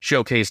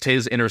showcased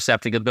his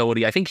intercepting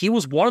ability. I think he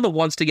was one of the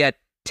ones to get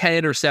 10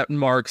 interception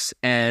marks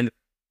and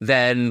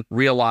then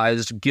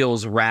realized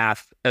Gill's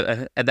wrath,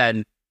 and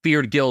then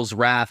feared Gill's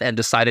wrath and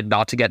decided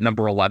not to get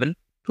number 11.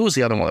 Who was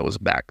the other one that was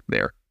back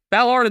there?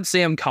 Ballard and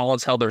Sam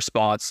Collins held their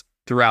spots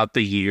throughout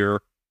the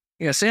year.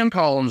 Yeah, Sam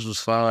Collins was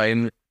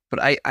fine, but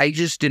I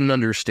just didn't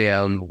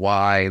understand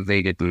why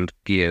they didn't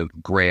give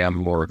Graham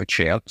more of a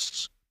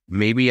chance.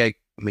 Maybe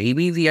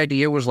the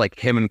idea was like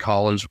him and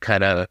Collins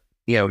kind of,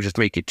 just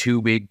make it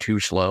too big, too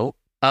slow.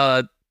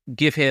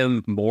 Give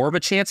him more of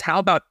a chance? How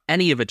about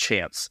any of a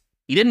chance?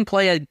 He didn't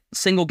play a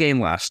single game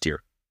last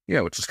year.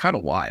 Yeah, which is kind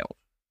of wild.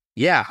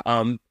 Yeah,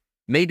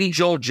 maybe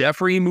Joel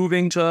Jeffrey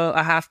moving to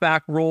a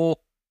halfback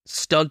role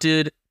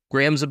stunted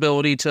Graham's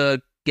ability to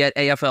get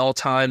AFL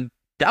time.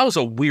 That was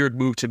a weird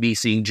move to me,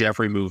 seeing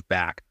Jeffrey move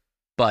back.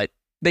 But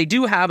they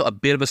do have a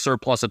bit of a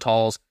surplus of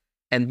talls,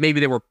 and maybe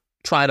they were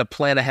trying to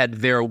plan ahead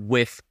there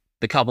with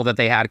the couple that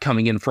they had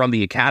coming in from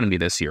the academy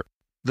this year.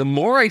 The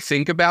more I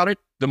think about it,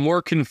 the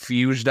more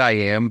confused I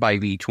am by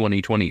the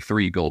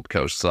 2023 Gold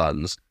Coast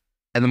Suns,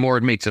 and the more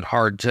it makes it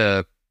hard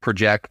to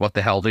project what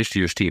the hell this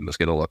year's team is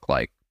going to look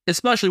like.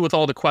 Especially with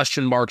all the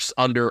question marks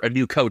under a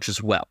new coach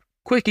as well.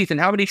 Quick, Ethan,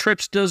 how many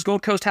trips does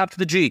Gold Coast have to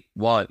the G?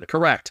 1.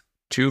 Correct.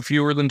 2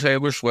 fewer than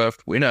Taylor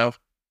Swift. We know.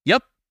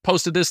 Yep.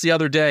 Posted this the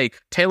other day.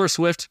 Taylor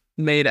Swift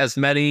made as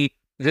many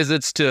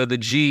visits to the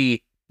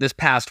G this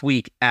past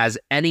week as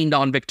any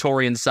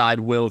non-Victorian side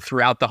will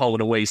throughout the home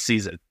and away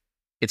season.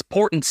 It's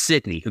Port and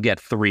Sydney who get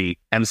 3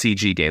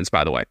 MCG games,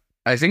 by the way.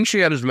 I think she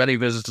had as many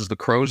visits as the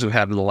Crows have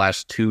had in the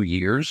last 2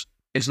 years.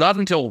 It's not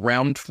until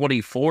round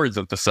 24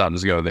 that the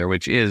Suns go there,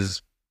 which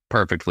is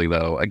perfectly,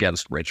 though,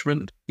 against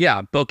Richmond.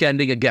 Yeah,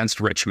 bookending against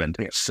Richmond.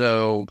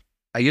 So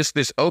I guess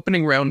this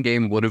opening round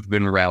game would have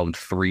been round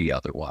 3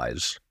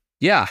 otherwise.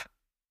 Yeah,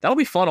 that'll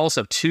be fun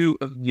also. Two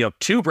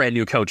brand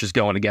new coaches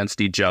going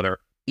against each other,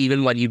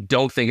 even when you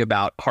don't think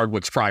about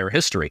Hardwick's prior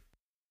history.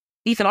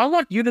 Ethan, I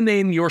want you to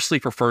name your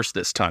sleeper first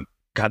this time.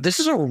 God, this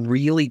is a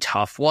really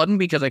tough one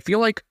because I feel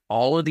like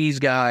all of these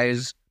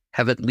guys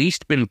have at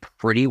least been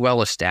pretty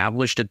well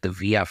established at the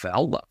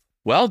VFL level.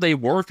 Well, they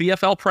were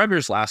VFL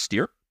premiers last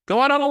year.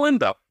 Go out on a limb,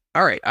 though.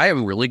 All right, I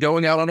am really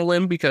going out on a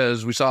limb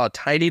because we saw a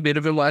tiny bit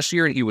of him last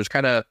year and he was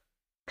kind of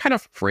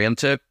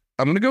frantic.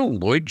 I'm going to go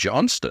Lloyd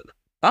Johnston.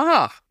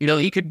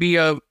 He could be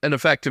an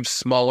effective,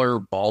 smaller,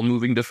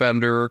 ball-moving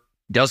defender.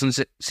 Doesn't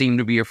seem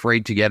to be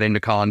afraid to get into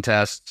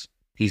contests.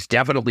 He's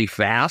definitely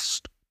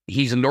fast.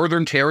 He's a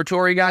Northern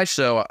Territory guy,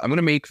 so I'm going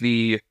to make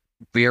the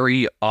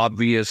very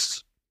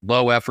obvious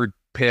low-effort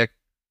pick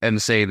and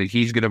say that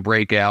he's going to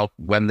break out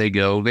when they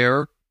go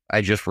there.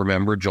 I just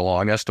remembered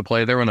Geelong has to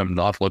play there, and I'm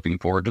not looking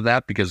forward to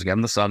that because,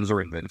 again, the Suns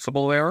are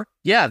invincible there.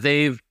 Yeah,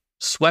 they've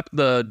swept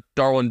the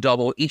Darwin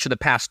Double each of the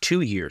past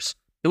 2 years.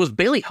 It was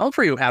Bailey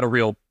Humphrey who had a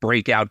real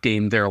breakout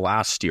game there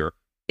last year.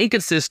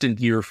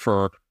 Inconsistent year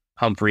for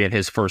Humphrey at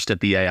his first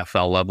at the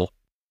AFL level.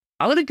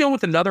 I'm going to go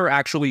with another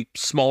actually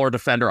smaller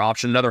defender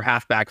option, another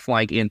halfback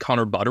flank in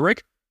Connor Butterick,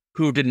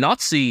 who did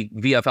not see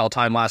VFL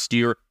time last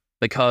year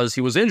because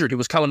he was injured. He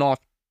was coming off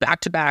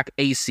back-to-back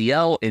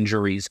ACL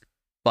injuries,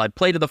 but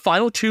played in the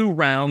final 2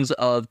 rounds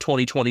of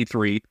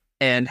 2023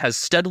 and has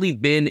steadily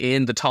been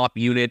in the top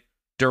unit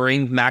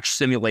during match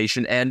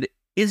simulation and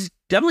is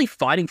definitely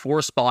fighting for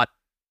a spot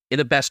in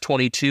the best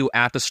 22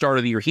 at the start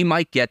of the year. He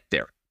might get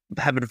there.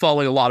 I've been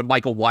following a lot of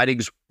Michael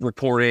Whiting's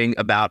reporting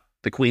about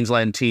the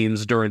Queensland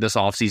teams during this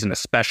offseason,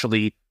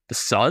 especially the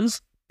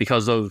Suns,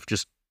 because of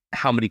just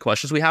how many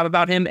questions we have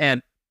about him.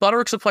 And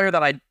Butterick's a player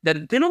that had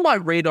been on my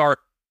radar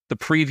the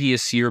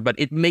previous year, but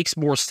it makes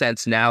more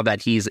sense now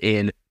that he's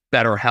in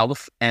better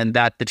health and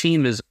that the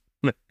team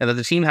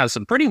has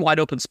some pretty wide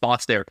open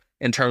spots there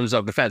in terms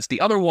of defense. The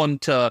other one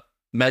to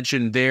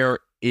mention there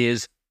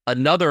is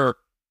another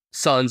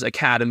Suns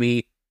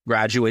Academy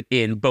graduate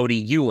in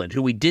Bodie Hewland,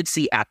 who we did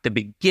see at the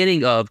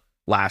beginning of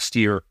last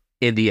year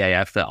in the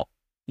AFL.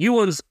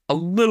 Hewland's a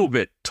little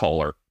bit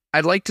taller.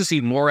 I'd like to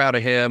see more out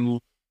of him.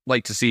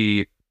 Like to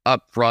see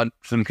up front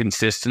some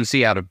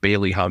consistency out of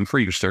Bailey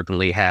Humphrey, who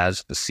certainly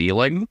has the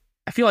ceiling.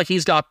 I feel like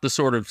he's got the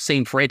sort of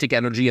same frantic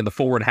energy in the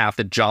forward half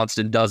that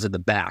Johnston does in the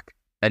back,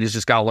 and he's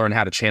just got to learn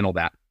how to channel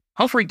that.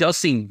 Humphrey does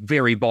seem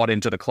very bought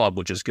into the club,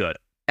 which is good.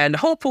 And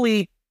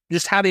hopefully,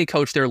 just having a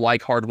coach there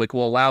like Hardwick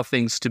will allow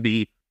things to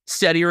be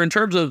steadier in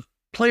terms of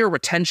player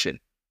retention,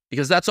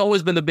 because that's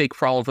always been the big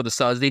problem for the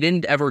Suns. They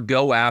didn't ever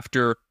go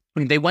after...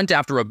 they went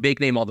after a big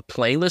name on the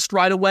play list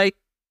right away,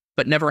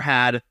 but never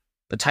had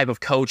the type of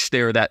coach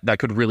there that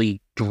could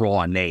really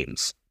draw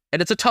names.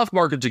 And it's a tough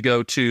market to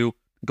go to.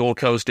 Gold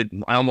Coast,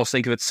 I almost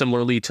think of it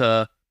similarly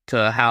to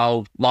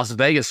how Las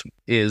Vegas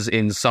is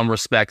in some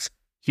respects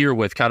here,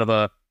 with kind of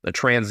a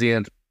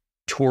transient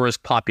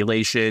tourist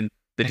population.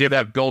 They did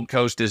have Gold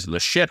Coast is the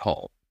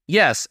shithole.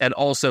 Yes, and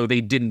also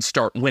they didn't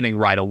start winning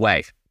right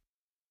away.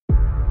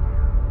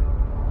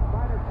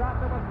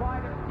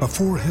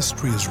 Before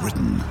history is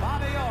written,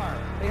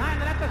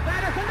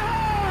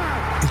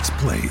 it's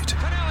played.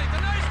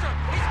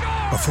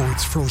 Before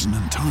it's frozen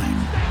in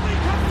time,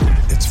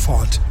 it's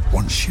fought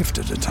one shift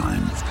at a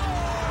time.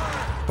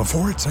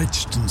 Before it's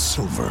etched in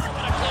silver,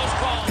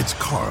 it's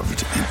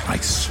carved in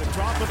ice.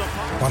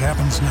 What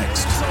happens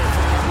next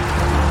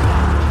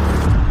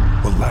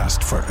will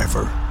last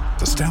forever.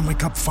 The Stanley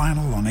Cup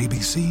Final on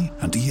ABC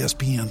and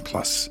ESPN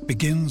Plus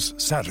begins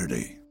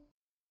Saturday.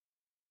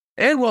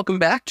 And welcome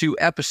back to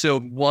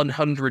episode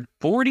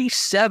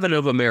 147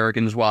 of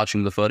Americans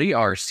Watching the Footy,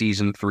 our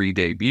Season 3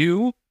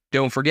 debut.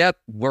 Don't forget,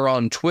 we're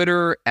on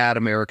Twitter,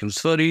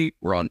 @AmericansFooty.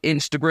 We're on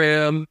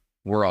Instagram.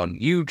 We're on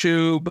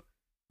YouTube.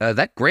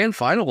 That grand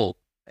final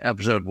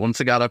episode, once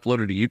it got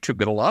uploaded to YouTube,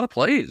 got a lot of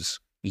plays.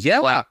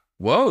 Yeah.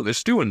 Whoa,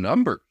 this doing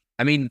numbers.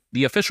 I mean,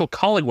 the official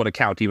Collingwood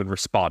account even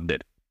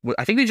responded.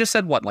 I think they just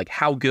said,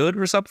 how good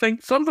or something?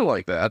 Something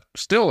like that.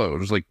 Still, it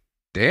was like,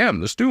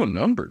 damn, this doing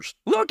numbers.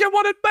 Look at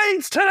what it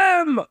means to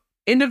them!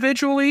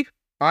 Individually,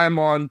 I'm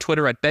on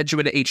Twitter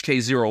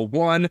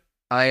 @BenjaminHK01.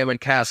 I am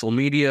at Castle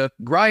Media.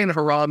 Brian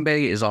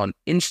Harambe is on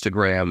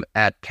Instagram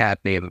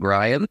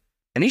 @CatNameBrian.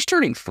 And he's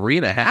turning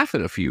 3.5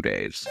 in a few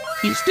days.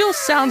 He still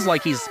sounds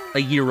like he's a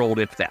year old,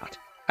 if that.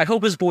 I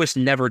hope his voice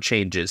never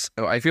changes.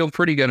 Oh, I feel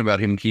pretty good about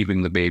him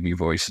keeping the baby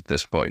voice at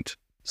this point.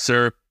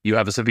 Sir, you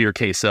have a severe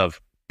case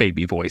of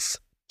baby voice.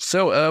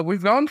 So,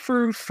 we've gone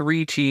through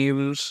 3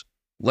 teams.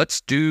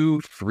 Let's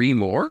do 3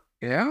 more.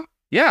 Yeah?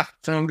 Yeah.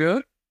 Sound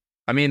good?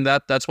 I mean,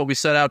 that's what we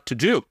set out to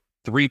do.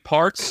 3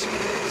 parts,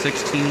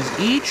 6 teams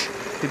each.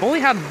 We've only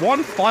had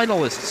 1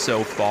 finalist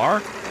so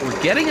far. We're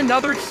getting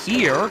another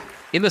here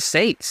in the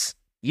Saints.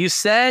 You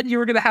said you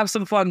were going to have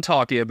some fun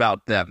talking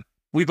about them.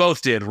 We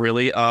both did,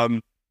 really. I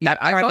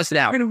thought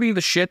they were going to be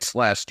the shits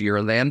last year,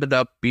 and they ended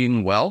up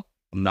being, well,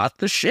 not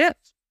the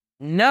shits.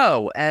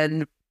 No,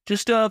 and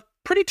just a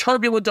pretty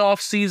turbulent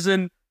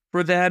offseason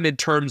for them in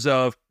terms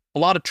of a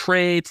lot of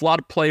trades, a lot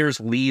of players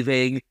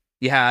leaving.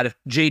 You had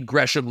Jade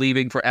Gresham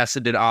leaving for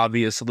Essendon,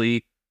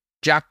 obviously.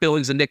 Jack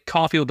Billings and Nick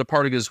Caulfield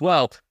departing as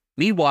well.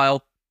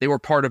 Meanwhile, they were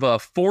part of a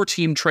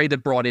 4-team trade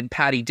that brought in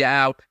Paddy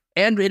Dow,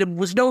 and it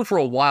was known for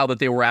a while that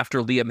they were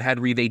after Liam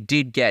Henry. They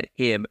did get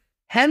him.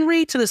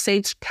 Henry to the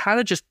Saints kind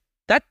of just,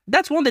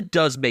 that's one that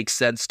does make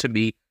sense to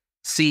me,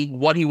 seeing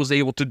what he was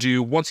able to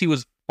do once he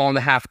was on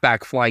the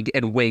halfback flank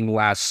and wing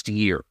last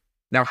year.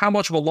 Now, how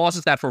much of a loss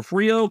is that for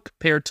Freo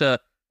compared to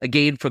a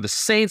gain for the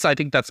Saints? I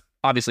think that's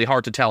obviously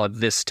hard to tell at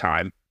this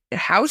time.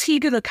 How's he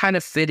going to kind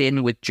of fit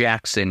in with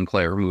Jack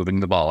Sinclair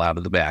moving the ball out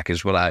of the back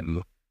is what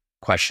I'm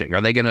questioning.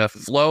 Are they going to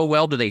flow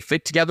well? Do they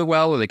fit together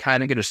well? Are they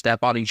kind of going to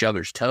step on each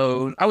other's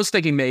toes? I was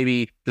thinking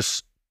maybe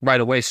just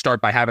right away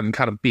start by having them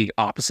kind of be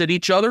opposite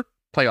each other,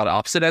 play on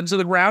opposite ends of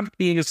the ground,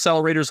 being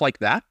accelerators like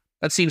that.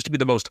 That seems to be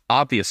the most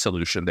obvious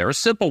solution there. A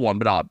simple one,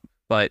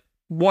 but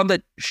one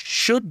that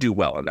should do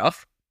well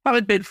enough.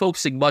 Haven't been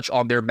focusing much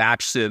on their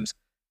match sims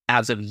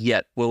as of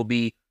yet. We'll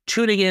be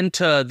tuning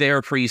into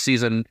their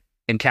preseason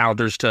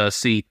encounters to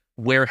see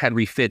where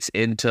Henry fits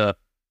into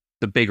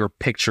the bigger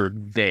picture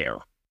there.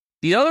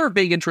 The other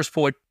big interest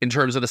point in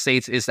terms of the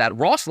Saints is that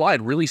Ross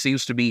Lyon really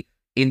seems to be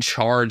in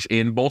charge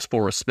in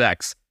multiple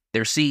respects.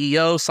 Their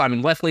CEO,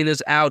 Simon Lethlean,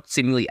 is out,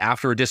 seemingly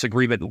after a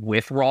disagreement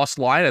with Ross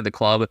Lyon, and the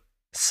club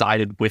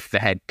sided with the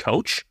head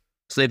coach.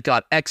 So they've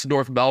got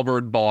ex-North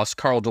Melbourne boss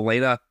Carl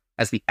Delana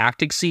as the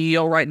acting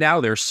CEO right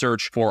now. Their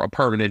search for a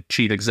permanent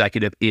chief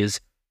executive is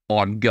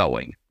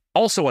ongoing.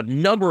 Also, a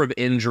number of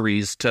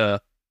injuries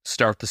to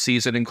start the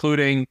season,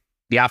 including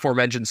the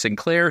aforementioned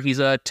Sinclair. He's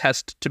a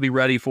test to be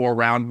ready for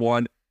round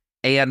 1,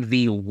 and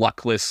the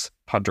luckless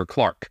Hunter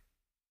Clark,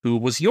 who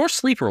was your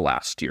sleeper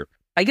last year.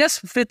 I guess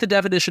fit the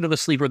definition of a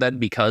sleeper then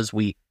because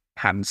we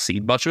haven't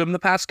seen much of him the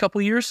past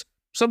couple years.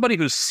 Somebody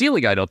whose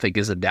ceiling I don't think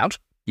is in doubt.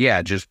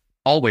 Yeah, just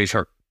always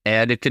hurt.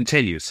 And it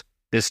continues.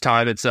 This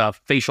time it's a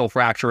facial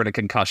fracture and a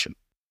concussion.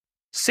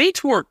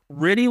 Saints were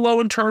pretty low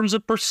in terms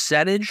of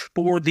percentage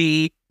for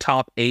the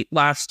top 8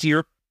 last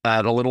year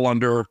at a little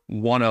under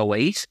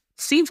 108.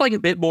 Seems like a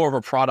bit more of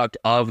a product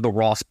of the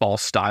Ross Ball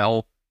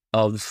style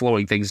of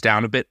slowing things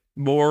down a bit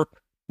more,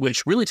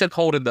 which really took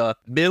hold in the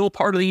middle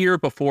part of the year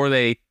before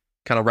they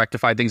kind of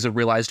rectified things and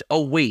realized,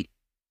 oh wait,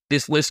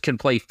 this list can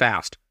play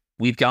fast.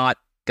 We've got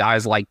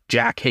guys like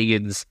Jack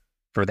Higgins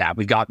for that.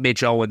 We've got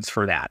Mitch Owens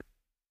for that.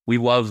 We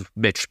love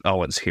Mitch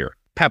Owens here.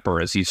 Pepper,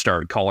 as you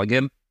started calling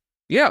him.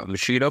 Yeah,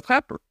 Machito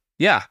Pepper.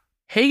 Yeah.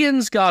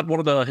 Higgins got one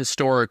of the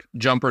historic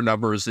jumper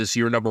numbers this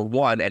year, number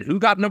 1. And who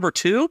got number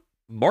 2?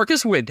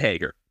 Marcus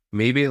Windhager.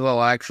 Maybe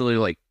they'll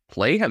actually,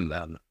 play him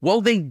then.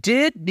 Well, they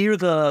did near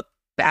the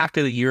back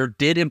of the year,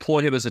 did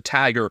employ him as a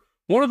tagger.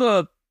 One of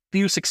the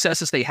few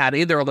successes they had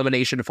in their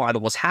elimination final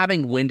was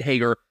having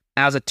Windhager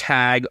as a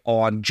tag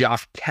on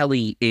Josh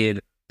Kelly in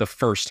the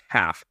first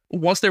half.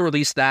 Once they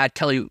released that,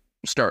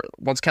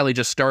 once Kelly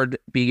just started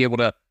being able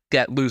to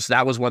get loose,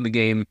 that was when the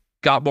game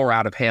got more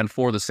out of hand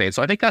for the Saints.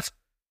 So I think that's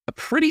a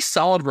pretty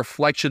solid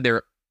reflection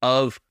there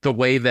of the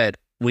way that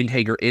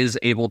Windhager is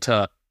able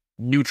to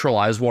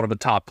neutralize one of the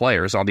top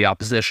players on the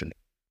opposition.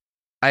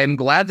 I am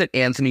glad that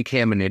Anthony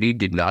Caminiti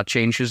did not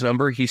change his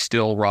number. He's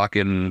still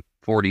rocking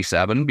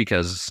 47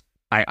 because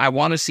I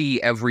want to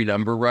see every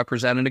number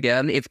represented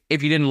again. If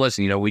you didn't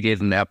listen, we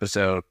did an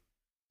episode,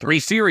 3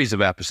 series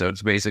of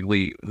episodes,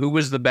 basically, who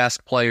was the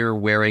best player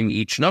wearing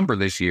each number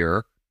this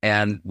year.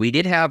 And we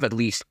did have at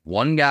least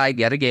one guy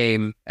get a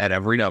game at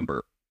every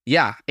number.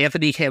 Yeah,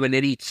 Anthony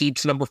Caminiti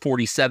keeps number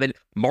 47.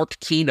 Mark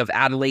Keane of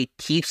Adelaide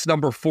keeps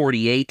number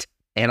 48.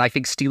 And I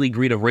think Steely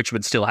Green of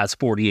Richmond still has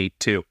 48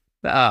 too.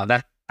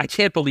 I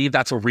can't believe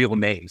that's a real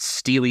name,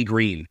 Steely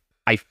Green.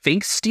 I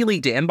think Steely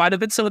Dan might have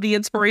been some of the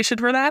inspiration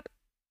for that.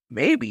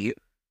 Maybe.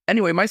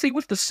 Anyway, my thing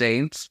with the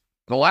Saints,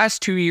 the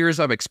last 2 years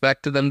I've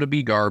expected them to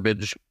be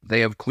garbage. They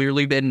have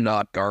clearly been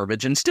not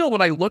garbage. And still,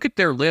 when I look at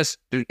their list,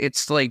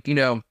 it's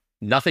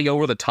nothing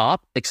over the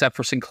top except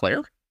for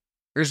Sinclair.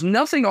 There's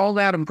nothing all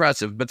that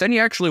impressive. But then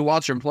you actually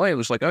watch them play, and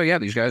it's like, oh yeah,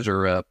 these guys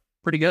are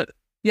pretty good.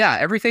 Yeah,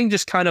 everything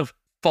just kind of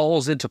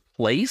falls into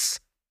place,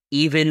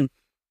 even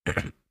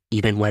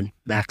when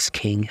Max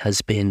King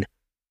has been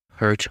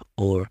hurt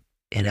or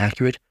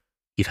inaccurate.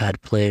 You've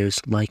had players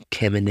like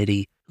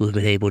Caminiti who have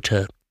been able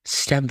to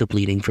stem the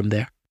bleeding from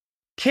there.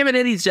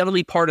 Caminiti's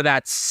definitely part of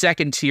that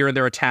second tier in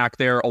their attack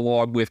there,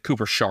 along with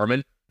Cooper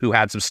Sharman, who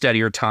had some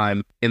steadier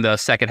time in the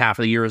second half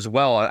of the year as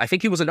well. I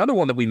think he was another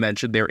one that we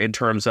mentioned there in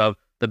terms of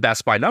the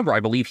best by number. I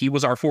believe he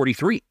was our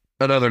 43.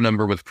 Another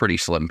number with pretty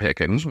slim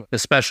pickings.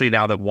 Especially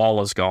now that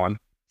Walla's gone.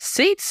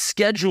 Saints'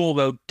 schedule,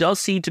 though, does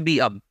seem to be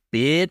a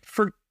bit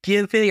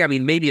forgiving. I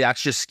mean, maybe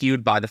that's just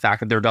skewed by the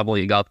fact that they're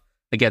doubling up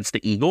against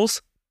the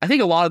Eagles. I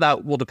think a lot of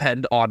that will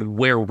depend on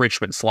where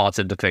Richmond slots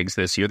into things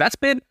this year. That's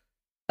been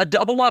a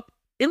double up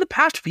in the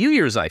past few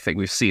years. I think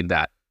we've seen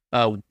that.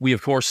 We,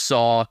 of course,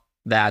 saw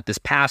that this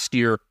past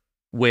year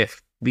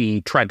with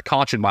the Trent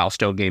Caution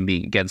milestone game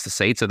being against the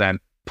Saints and then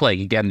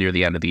playing again near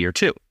the end of the year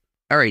too.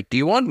 All right, do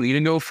you want me to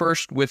go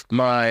first with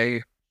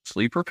my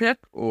sleeper pick,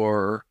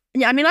 or?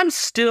 Yeah, I mean, I'm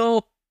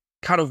still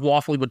kind of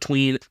waffling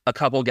between a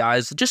couple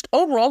guys. Just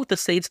overall with the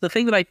Saints, the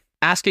thing that I'm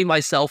asking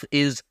myself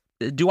is,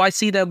 do I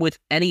see them with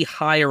any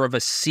higher of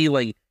a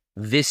ceiling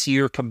this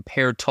year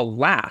compared to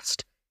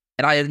last?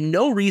 And I have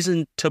no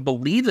reason to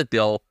believe that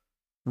they'll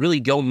really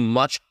go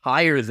much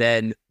higher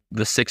than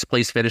the 6th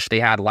place finish they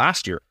had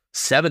last year.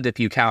 7th if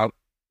you count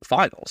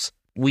finals.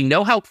 We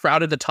know how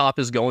crowded the top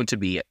is going to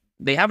be.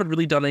 They haven't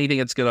really done anything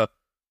that's going to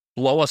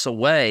blow us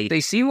away.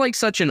 They seem like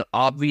such an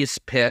obvious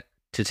pick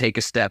to take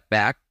a step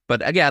back.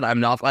 But again, I'm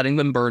not letting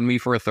them burn me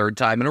for a 3rd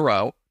time in a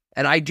row.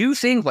 And I do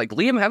think like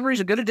Liam Henry's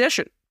a good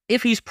addition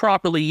if he's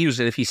properly used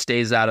and if he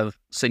stays out of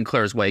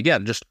Sinclair's way.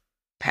 Again, just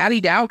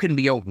Patty Dow can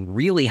be a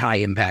really high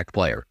impact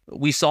player.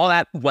 We saw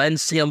that when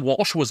Sam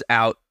Walsh was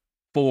out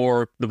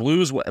for the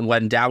Blues,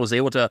 when Dow was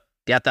able to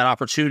get that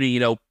opportunity,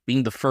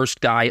 being the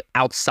first guy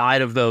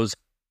outside of those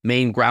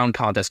main ground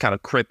contests, kind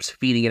of Cripps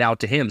feeding it out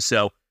to him.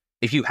 So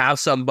if you have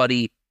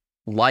somebody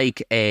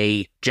like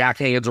a Jack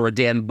Haynes or a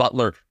Dan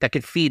Butler that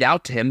could feed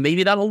out to him,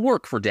 maybe that'll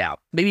work for Dow.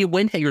 Maybe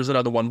Windhager's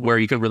another one where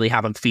you could really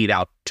have him feed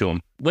out to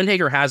him.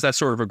 Windhager has that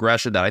sort of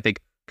aggression that I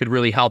think could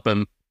really help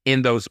him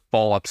in those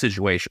ball-up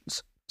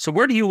situations. So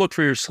where do you look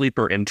for your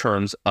sleeper in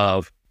terms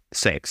of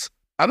Saints?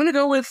 I'm gonna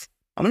go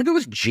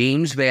with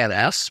James Van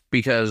Ness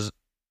because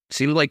it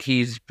seems like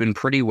he's been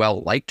pretty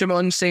well liked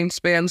among Saints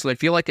fans, and I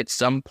feel like at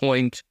some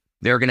point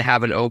they're gonna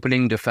have an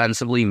opening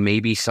defensively.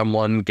 Maybe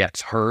someone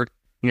gets hurt.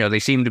 They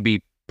seem to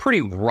be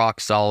pretty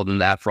rock solid in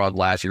that front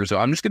last year, so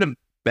I'm just gonna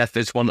bet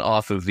this one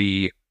off of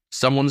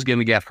someone's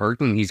gonna get hurt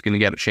and he's gonna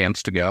get a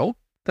chance to go.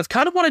 That's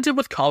kind of what I did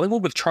with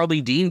Collingwood with Charlie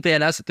Dean.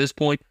 Van Ness at this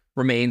point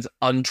remains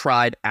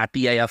untried at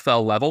the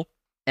AFL level,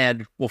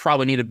 and will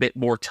probably need a bit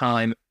more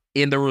time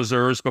in the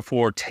reserves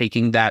before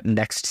taking that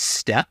next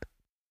step.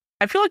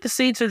 I feel like the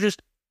Saints are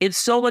just, in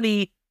so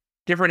many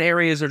different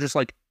areas, they're just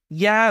like,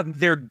 yeah,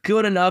 they're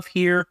good enough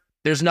here.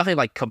 There's nothing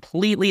like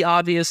completely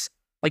obvious.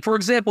 Like, for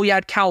example, you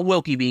had Cal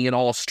Wilkie being an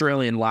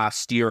All-Australian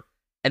last year,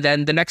 and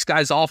then the next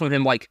guys off of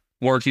him, like,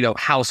 weren't,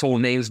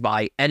 household names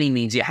by any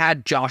means. You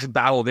had Josh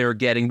Battle there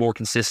getting more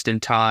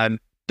consistent time.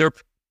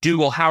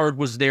 Dougal Howard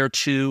was there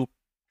too.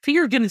 I think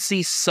you're going to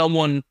see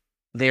someone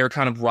there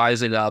kind of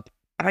rising up.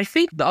 And I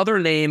think the other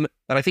name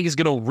that I think is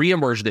going to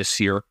reemerge this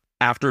year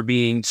after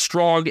being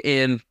strong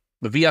in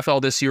the VFL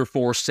this year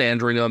for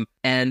Sandringham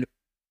and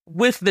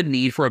with the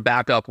need for a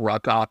backup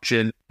ruck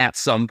option at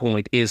some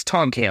point is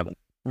Tom Campbell.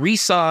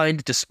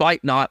 Re-signed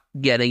despite not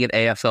getting an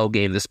AFL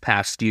game this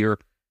past year.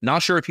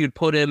 Not sure if you'd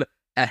put him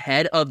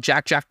ahead of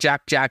Jack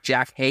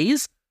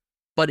Hayes,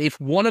 but if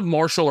one of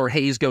Marshall or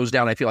Hayes goes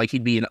down, I feel like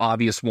he'd be an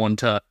obvious one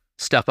to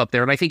step up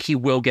there, and I think he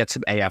will get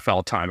some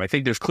AFL time. I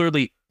think there's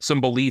clearly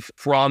some belief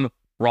from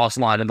Ross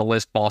Lyon and the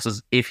list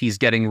bosses if he's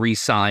getting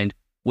re-signed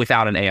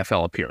without an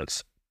AFL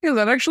appearance. Yeah,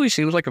 that actually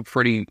seems like a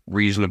pretty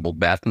reasonable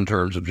bet in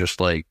terms of just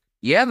like,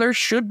 yeah, there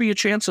should be a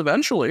chance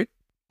eventually.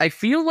 I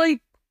feel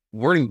like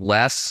we're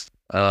less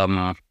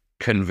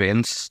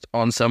convinced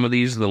on some of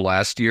these than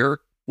last year.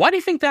 Why do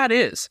you think that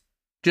is?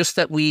 Just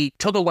that we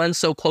took a lens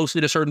so closely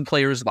to certain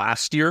players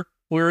last year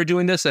when we were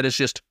doing this that it's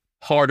just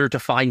harder to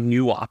find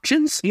new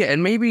options? Yeah,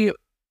 and maybe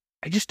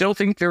I just don't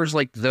think there's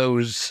like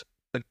those,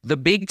 like, the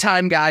big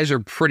time guys are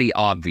pretty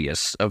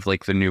obvious of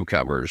like the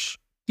newcomers.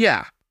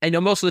 Yeah. I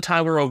know most of the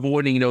time we're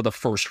avoiding, the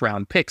first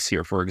round picks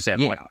here, for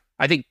example. Yeah.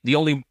 I think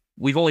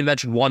we've only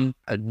mentioned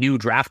a new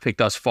draft pick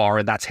thus far,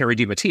 and that's Harry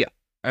DiMattia.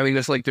 I mean,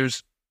 it's like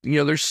there's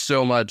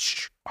so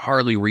much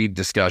Harley Reid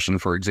discussion,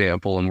 for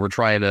example, and we're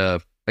trying to,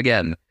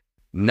 again,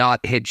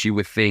 not hit you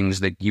with things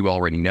that you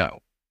already know.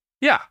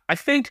 Yeah,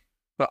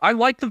 I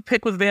like the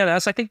pick with Van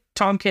Ness. I think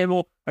Tom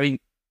Campbell,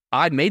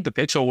 I made the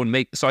pick, so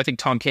I think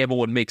Tom Campbell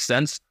would make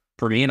sense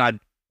for me, and I'd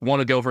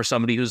want to go for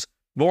somebody who's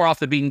more off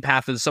the beaten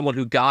path than someone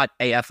who got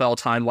AFL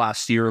time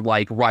last year,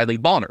 like Riley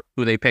Bonner,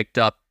 who they picked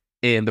up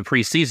in the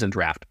preseason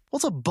draft.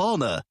 What's a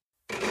Bonner?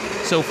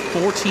 So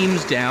 4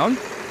 teams down,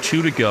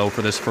 2 to go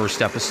for this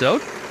first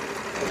episode,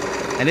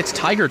 and it's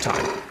Tiger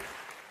time.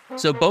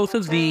 So both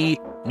of the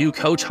new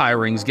coach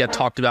hirings get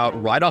talked about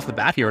right off the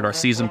bat here in our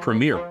season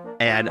premiere.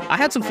 And I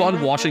had some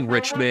fun watching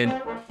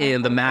Richmond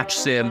in the match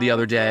sim the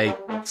other day,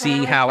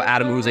 seeing how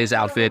Adam Uze's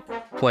outfit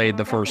played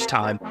the first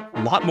time.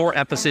 A lot more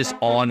emphasis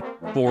on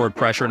forward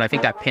pressure, and I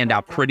think that panned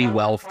out pretty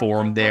well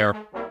for him there.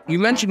 You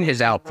mentioned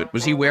his outfit.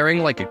 Was he wearing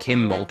like a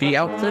Kim Mulkey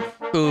outfit?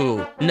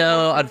 Ooh,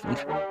 no,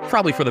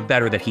 probably for the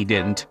better that he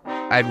didn't.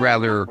 I'd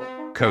rather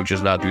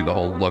coaches not do the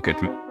whole look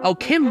at me. Oh,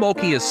 Kim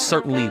Mulkey is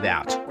certainly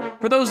that.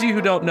 For those of you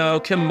who don't know,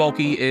 Kim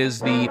Mulkey is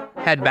the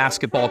head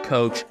basketball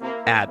coach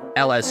at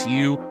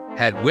LSU.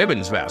 Head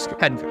women's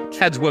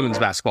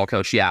basketball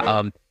coach,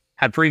 yeah.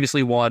 Had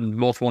previously won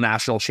multiple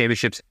national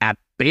championships at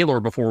Baylor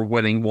before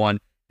winning one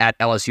at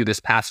LSU this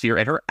past year.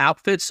 And her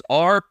outfits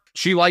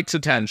she likes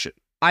attention.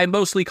 I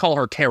mostly call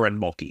her Karen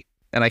Mulkey,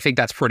 and I think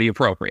that's pretty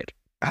appropriate.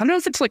 I don't know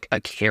if it's like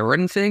a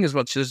Karen thing as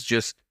much as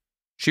just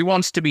She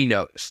wants to be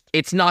noticed.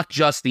 It's not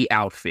just the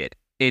outfit.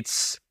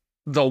 It's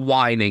the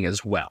whining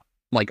as well.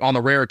 Like, on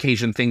the rare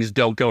occasion things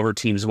don't go her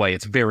team's way,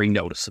 it's very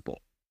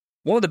noticeable.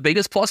 One of the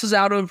biggest pluses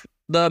out of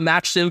the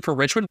match sim for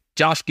Richmond,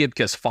 Josh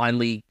Gibcus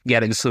finally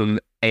getting some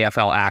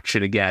AFL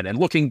action again and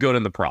looking good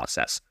in the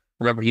process.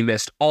 Remember, he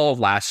missed all of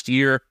last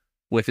year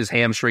with his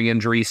hamstring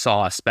injury,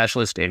 saw a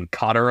specialist in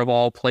Qatar of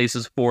all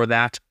places for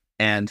that,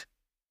 and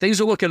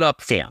things are looking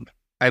up for him.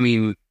 I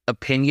mean,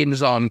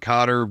 opinions on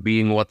Qatar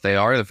being what they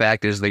are, the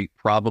fact is they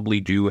probably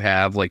do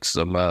have like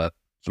some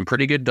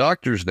pretty good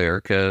doctors there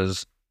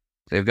because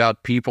they've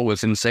got people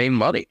with insane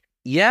money.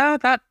 Yeah,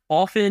 that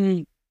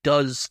often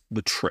does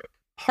the trick.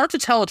 Hard to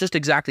tell just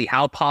exactly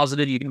how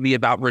positive you can be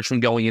about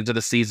Richmond going into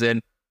the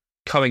season,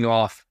 coming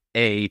off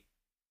a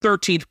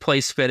 13th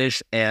place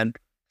finish and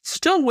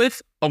still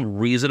with a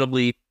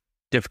reasonably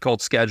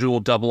difficult schedule,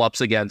 double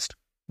ups against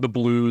the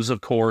Blues,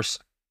 of course,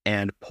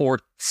 and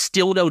Port.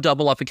 Still no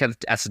double up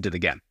against Essendon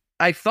again.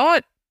 I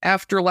thought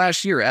after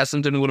last year,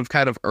 Essendon would have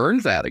kind of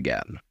earned that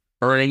again.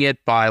 Earning it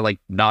by, like,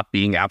 not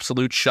being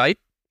absolute shite.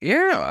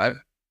 Yeah,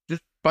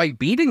 just by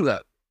beating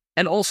them.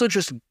 And also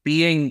just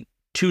being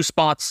 2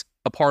 spots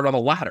apart on the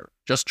ladder.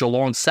 Just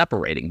Geelong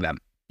separating them.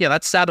 Yeah,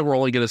 that's sad that we're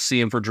only going to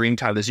see him for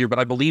Dreamtime this year, but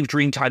I believe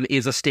Dreamtime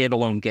is a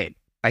standalone game.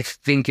 I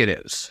think it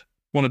is.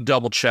 Want to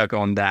double check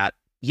on that.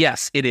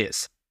 Yes, it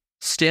is.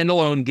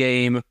 Standalone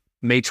game,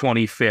 May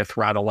 25th,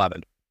 round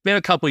 11. Been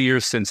a couple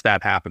years since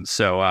that happened,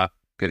 so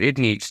it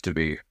needs to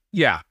be.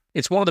 Yeah,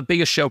 it's one of the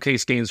biggest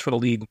showcase games for the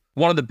league,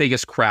 one of the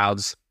biggest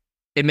crowds.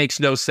 It makes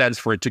no sense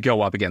for it to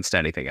go up against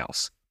anything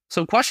else.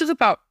 So questions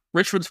about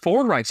Richmond's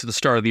forward ranks at the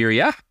start of the year,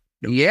 yeah?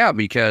 Yeah,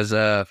 because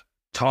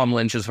Tom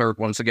Lynch is hurt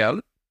once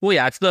again. Well,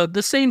 yeah, it's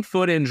the same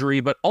foot injury,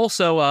 but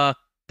also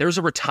there's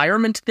a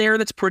retirement there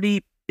that's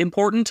pretty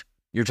important.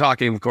 You're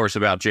talking, of course,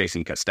 about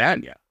Jason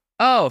Castagna.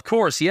 Oh, of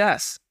course,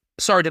 yes.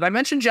 Sorry, did I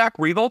mention Jack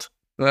Revolt?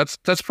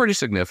 That's pretty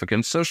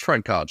significant. So's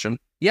Trent Cotchin.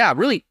 Yeah,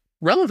 really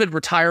relevant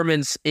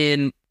retirements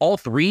in all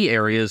 3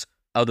 areas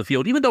of the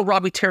field. Even though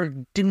Robbie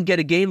Tarrant didn't get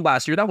a game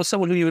last year, that was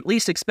someone who you at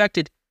least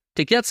expected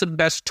to get some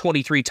best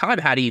 23 time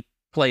had he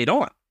played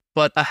on.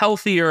 But a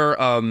healthier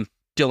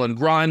Dylan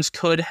Grimes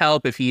could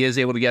help if he is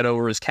able to get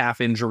over his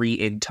calf injury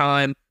in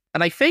time.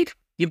 And I think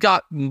you've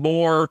got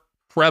more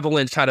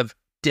prevalent kind of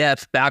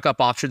depth backup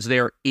options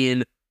there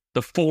in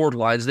the forward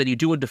lines than you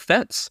do in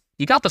defense.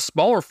 You got the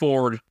smaller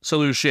forward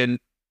solution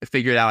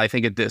figured out, I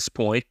think, at this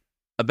point.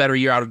 A better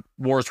year out of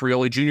Morris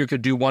Rioli Jr.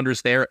 could do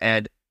wonders there,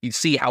 and you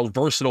see how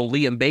versatile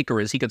Liam Baker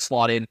is. He could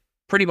slot in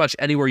pretty much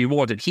anywhere you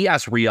wanted. He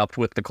has re-upped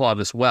with the club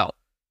as well,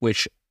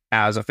 which,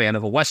 as a fan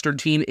of a Western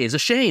team, is a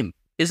shame.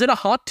 Is it a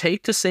hot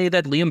take to say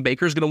that Liam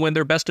Baker's going to win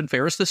their best and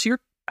fairest this year?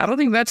 I don't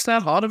think that's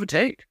that hot of a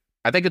take.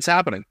 I think it's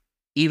happening,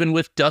 even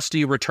with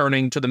Dusty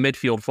returning to the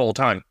midfield full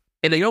time.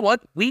 And you know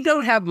what? We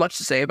don't have much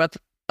to say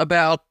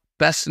about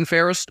best and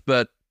fairest,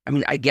 but I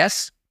mean, I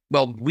guess,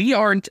 well, we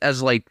aren't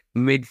as like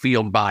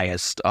midfield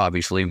biased,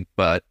 obviously,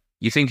 but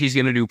you think he's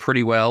going to do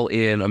pretty well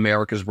in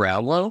America's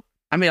Brownlow?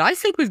 I mean, I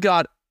think we've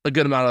got a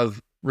good amount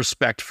of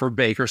respect for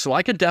Baker, so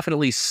I could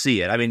definitely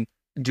see it. I mean,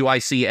 do I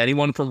see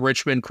anyone from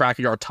Richmond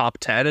cracking our top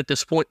 10 at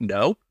this point?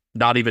 No,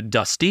 not even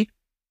Dusty,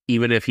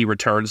 even if he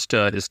returns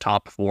to his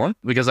top form,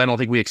 because I don't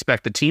think we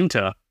expect the team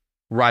to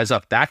rise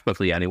up that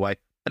quickly anyway.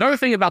 Another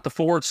thing about the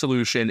forward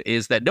solution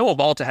is that Noah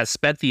Balta has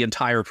spent the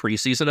entire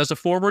preseason as a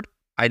forward.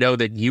 I know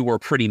that you were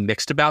pretty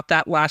mixed about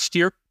that last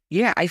year.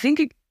 Yeah, I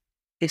think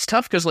it's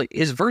tough because like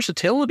his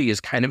versatility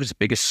is kind of his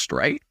biggest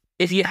strength.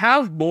 If you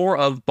have more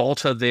of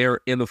Balta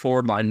there in the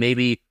forward line,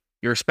 maybe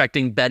you're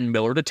expecting Ben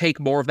Miller to take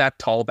more of that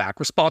tall back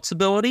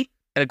responsibility.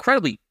 An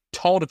incredibly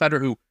tall defender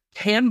who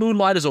can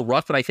moonlight as a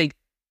ruck,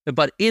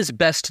 but is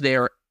best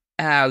there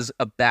as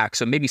a back.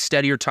 So maybe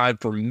steadier time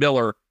for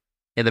Miller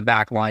in the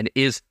back line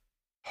is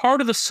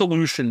part of the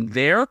solution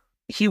there.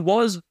 He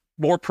was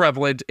more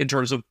prevalent in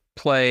terms of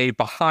play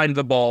behind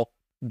the ball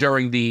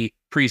during the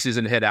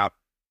preseason hit out.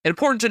 And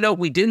important to note,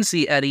 we didn't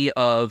see any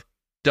of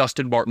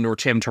Dustin Martin or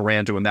Tim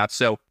Taranto in that,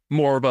 so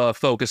more of a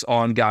focus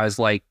on guys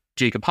like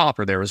Jacob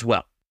Hopper there as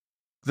well.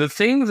 The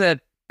thing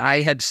that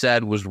I had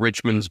said was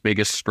Richmond's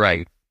biggest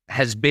strength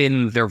has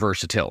been their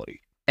versatility.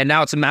 And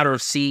now it's a matter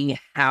of seeing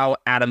how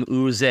Adam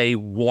Uze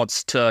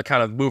wants to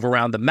kind of move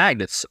around the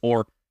magnets,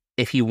 or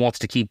if he wants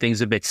to keep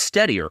things a bit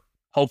steadier.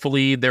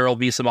 Hopefully there will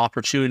be some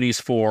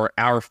opportunities for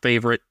our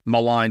favorite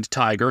maligned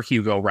Tiger,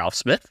 Hugo Ralph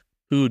Smith,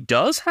 who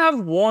does have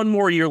one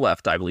more year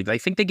left, I believe. I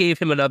think they gave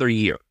him another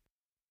year.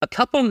 A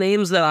couple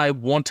names that I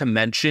want to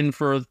mention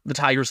for the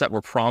Tigers that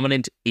were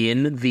prominent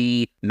in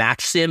the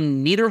match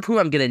sim, neither of whom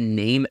I'm going to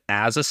name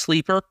as a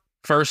sleeper.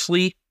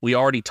 Firstly, we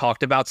already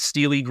talked about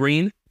Steely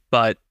Green,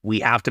 but we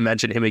have to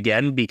mention him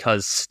again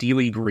because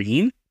Steely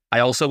Green, I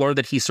also learned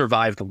that he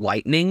survived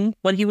lightning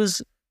when he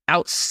was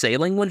out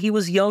sailing when he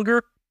was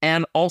younger,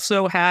 and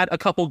also had a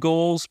couple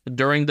goals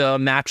during the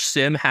match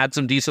sim, had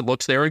some decent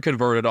looks there and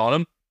converted on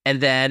him. And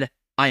then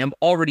I am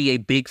already a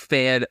big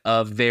fan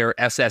of their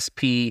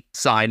SSP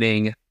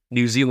signing,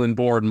 New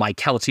Zealand-born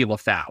Maikelti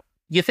Lafau.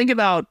 You think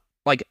about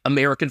like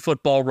American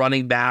football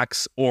running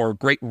backs or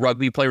great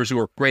rugby players who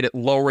are great at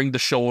lowering the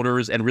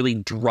shoulders and really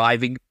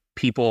driving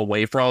people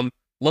away from.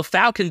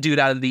 Lafau can do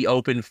that in the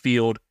open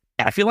field.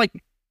 And I feel like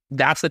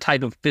that's the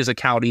type of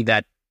physicality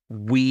that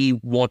we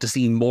want to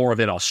see more of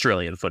in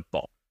Australian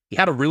football. He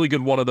had a really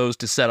good one of those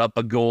to set up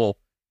a goal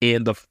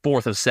in the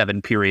 4th of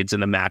 7 periods in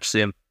the match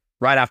sim,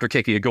 right after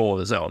kicking a goal of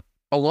his own.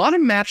 A lot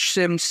of match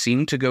sims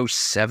seem to go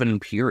 7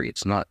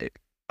 periods. I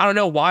don't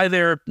know why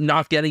they're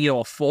not getting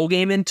a full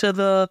game into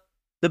the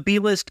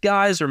B-list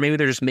guys, or maybe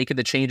they're just making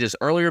the changes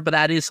earlier, but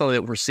that is something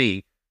that we're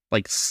seeing,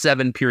 like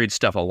 7-period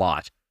stuff a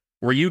lot.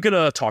 Were you going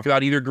to talk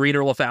about either Green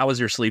or Lafau as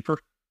your sleeper?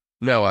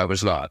 No, I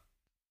was not.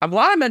 I'm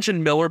glad I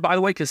mentioned Miller, by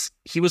the way, because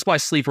he was my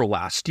sleeper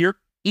last year.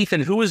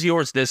 Ethan, who was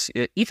yours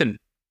Ethan,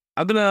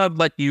 I'm going to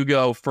let you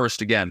go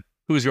first again.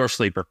 Who's your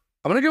sleeper?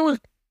 I'm going to go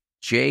with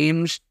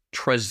James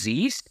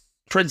Trezise.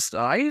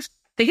 I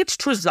think it's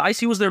Trezise.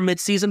 He was their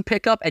midseason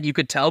pickup, and you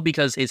could tell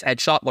because his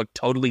headshot looked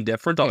totally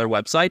different on their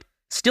website.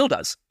 Still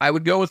does. I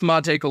would go with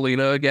Mate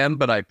Colina again,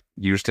 but I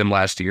used him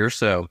last year,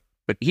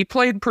 but he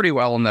played pretty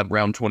well in that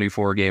round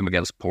 24 game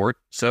against Port,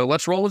 so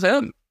let's roll with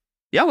him.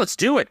 Yeah, let's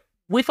do it.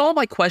 With all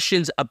my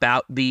questions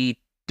about the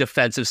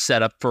defensive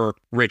setup for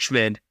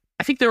Richmond,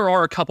 I think there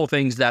are a couple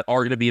things that are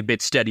going to be a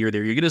bit steadier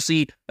there. You're going to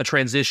see a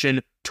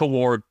transition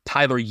toward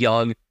Tyler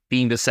Young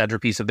being the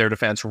centerpiece of their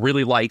defense,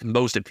 really like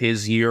most of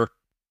his year.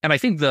 And I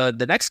think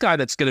the next guy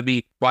that's going to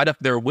be right up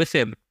there with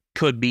him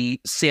could be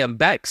Sam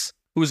Becks,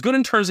 who was good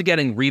in terms of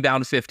getting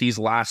rebound 50s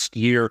last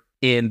year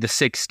in the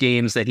 6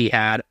 games that he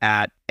had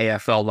at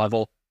AFL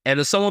level. And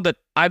as someone that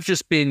I've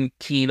just been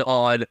keen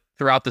on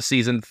throughout the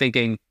season,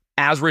 thinking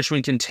as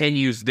Richmond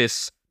continues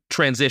this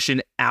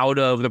transition out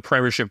of the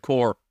Premiership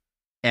core,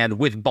 and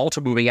with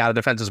Balta moving out of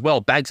defense as well,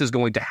 Banks is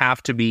going to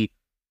have to be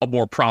a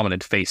more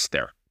prominent face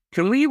there.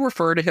 Can we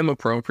refer to him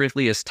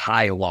appropriately as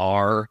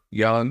Tylar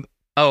Young?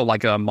 Oh,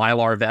 like a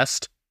Mylar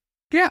vest?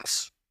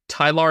 Yes.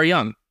 Tylar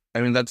Young.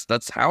 I mean,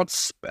 that's how it's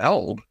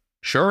spelled.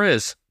 Sure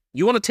is.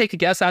 You want to take a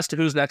guess as to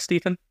who's next,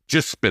 Ethan?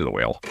 Just spin the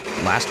wheel.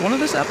 Last one of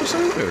this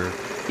episode? Or?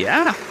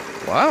 Yeah.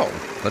 Wow.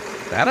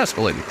 That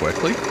escalated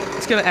quickly.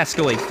 It's going to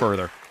escalate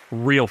further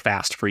real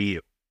fast for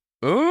you.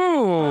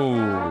 Ooh.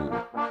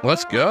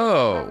 Let's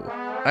go.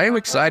 I am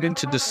excited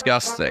to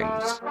discuss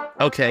things.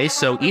 Okay,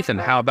 so Ethan,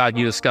 how about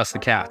you discuss the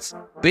Cats?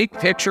 Big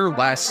picture,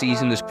 last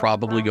season is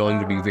probably going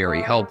to be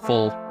very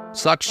helpful.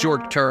 Sucks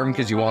short term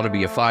because you want to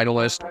be a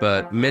finalist,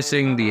 but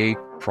missing the 8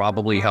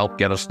 probably helped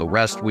get us the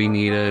rest we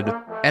needed.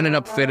 Ended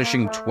up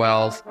finishing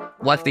 12th.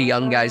 Let the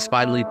young guys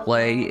finally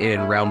play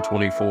in round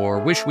 24.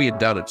 Wish we had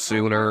done it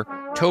sooner.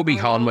 Toby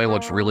Conway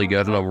looks really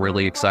good, and I'm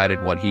really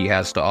excited what he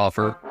has to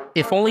offer.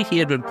 If only he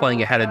had been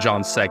playing ahead of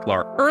John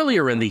Seglar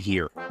earlier in the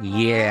year.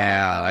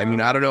 Yeah, I mean,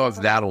 I don't know if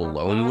that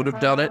alone would have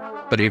done it,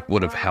 but it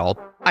would have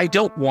helped. I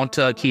don't want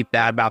to keep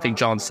bad-mouthing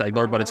John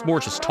Seglar, but it's more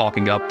just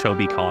talking up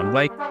Toby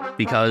Conway,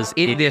 because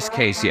in this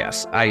case,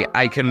 yes,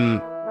 I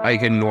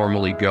can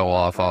normally go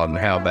off on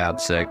how bad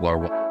Seglar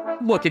was.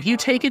 Look, if you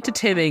take it to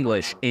Tim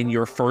English in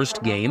your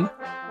first game,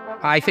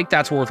 I think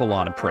that's worth a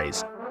lot of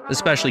praise,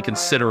 especially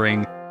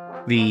considering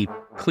the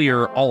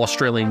clear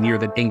All-Australian year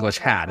that English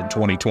had in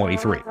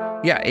 2023.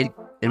 Yeah,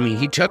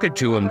 he took it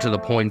to him to the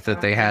point that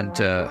they had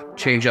to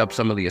change up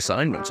some of the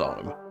assignments on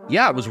him.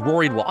 Yeah, it was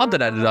Rory Lobb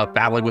that ended up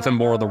battling with him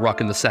more of the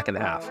ruck in the second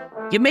half.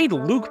 You made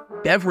Luke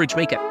Beveridge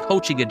make a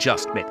coaching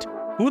adjustment.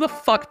 Who the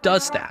fuck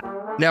does that?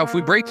 Now, if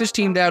we break this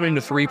team down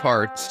into 3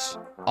 parts,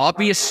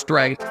 obvious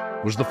strength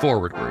was the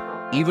forward group.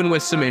 Even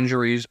with some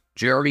injuries,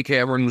 Jeremy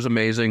Cameron was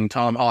amazing.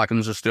 Tom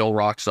Hawkins is still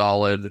rock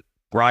solid.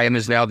 Brian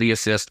is now the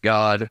assist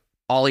god.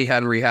 Ollie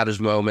Henry had his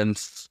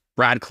moments.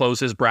 Brad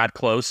Close is Brad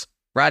Close.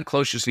 Brad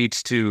Close just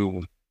needs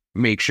to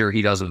make sure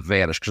he doesn't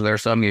vanish, because there are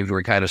some games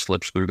where he kind of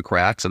slips through the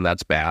cracks, and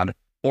that's bad.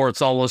 Or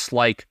it's almost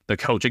like the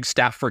coaching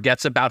staff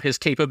forgets about his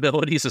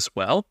capabilities as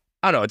well.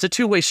 I don't know, it's a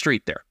two-way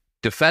street there.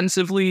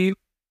 Defensively,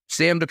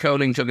 Sam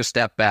DeConing took a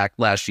step back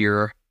last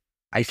year.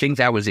 I think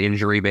that was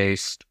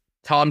injury-based.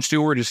 Tom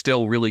Stewart is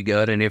still really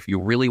good, and if you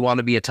really want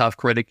to be a tough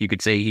critic, you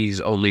could say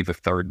he's only the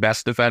 3rd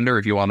best defender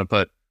if you want to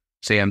put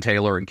Sam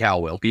Taylor and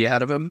Cal Wilkie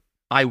ahead of him.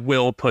 I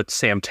will put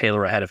Sam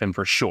Taylor ahead of him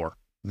for sure.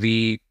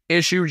 The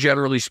issue,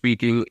 generally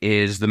speaking,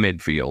 is the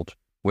midfield,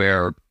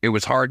 where it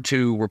was hard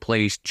to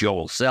replace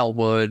Joel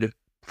Selwood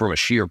from a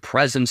sheer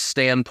presence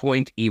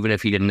standpoint, even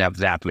if he didn't have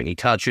that many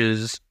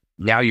touches.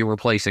 Now you're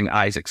replacing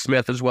Isaac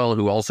Smith as well,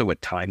 who also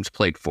at times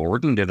played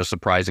forward and did a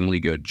surprisingly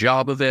good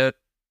job of it.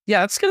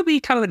 Yeah, it's going to be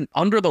kind of an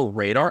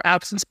under-the-radar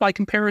absence by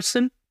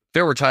comparison.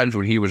 There were times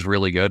when he was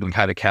really good and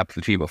kind of kept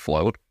the team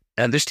afloat.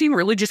 And this team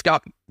really just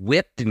got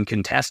whipped in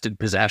contested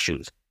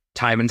possessions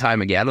time and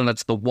time again, and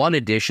that's the one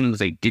addition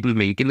they didn't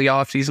make in the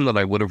offseason that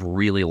I would have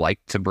really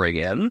liked to bring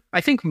in.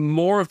 I think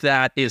more of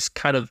that is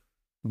kind of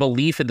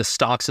belief in the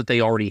stocks that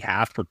they already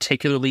have,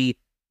 particularly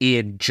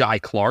in Jai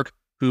Clark,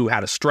 who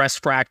had a stress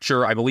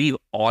fracture, I believe,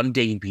 on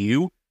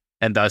debut,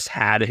 and thus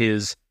had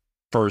his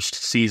first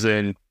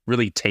season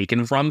really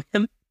taken from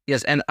him.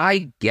 Yes, and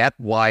I get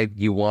why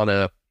you want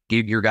to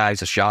give your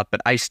guys a shot,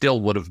 but I still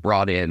would have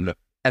brought in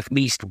at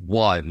least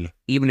one.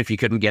 Even if you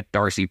couldn't get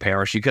Darcy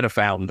Parrish, you could have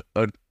found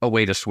a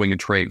way to swing a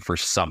trade for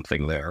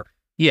something there.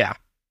 Yeah.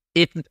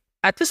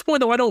 At this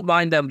point, though, I don't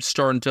mind them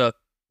starting to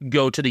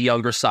go to the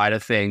younger side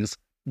of things.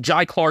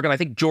 Jai Clark and I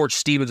think George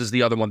Stevens is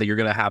the other one that you're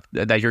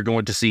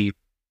going to see.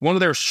 One of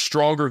their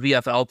stronger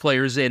VFL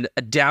players in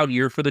a down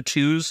year for the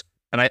twos.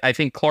 And I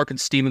think Clark and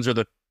Stevens are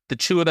the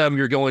two of them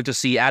you're going to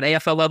see at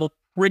AFL level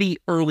pretty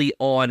early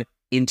on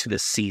into the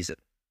season.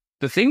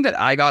 The thing that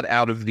I got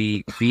out of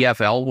the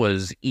VFL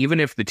was even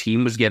if the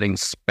team was getting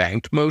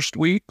spanked most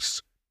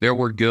weeks, there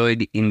were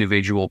good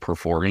individual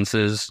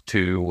performances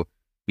to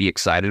be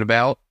excited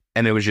about.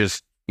 And it was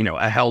just,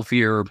 a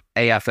healthier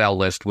AFL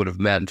list would have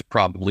meant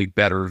probably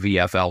better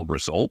VFL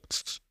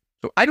results.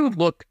 So I don't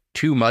look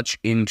too much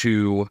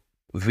into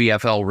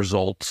VFL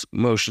results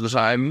most of the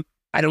time.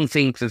 I don't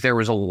think that there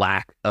was a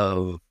lack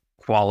of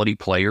quality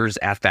players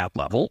at that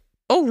level.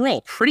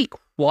 Overall, pretty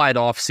quiet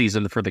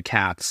offseason for the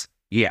Cats.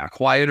 Yeah,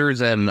 quieter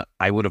than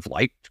I would have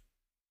liked.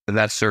 And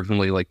that's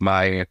certainly like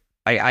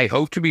I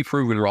hope to be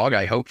proven wrong.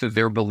 I hope that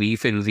their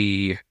belief in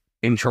the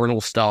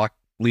internal stock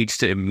leads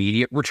to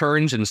immediate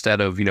returns instead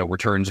of,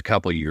 returns a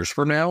couple of years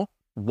from now.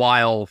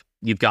 While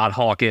you've got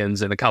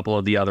Hawkins and a couple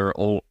of the other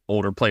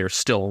older players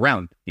still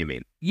around, you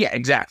mean? Yeah,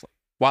 exactly.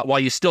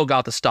 While you still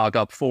got the stock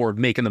up for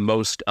making the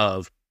most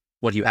of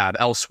what you have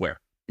elsewhere.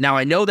 Now,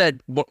 I know that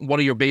one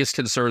of your biggest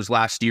concerns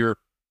last year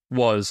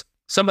was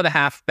some of the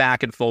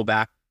halfback and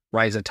fullback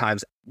rise at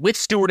times. With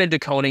Stewart and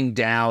DeConing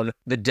down,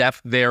 the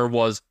depth there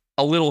was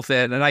a little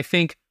thin, and I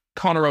think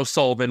Connor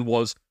O'Sullivan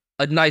was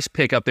a nice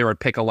pickup there at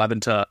pick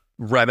 11 to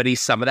remedy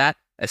some of that,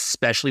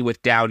 especially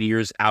with down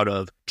years out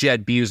of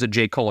Jed Buse and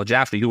Jake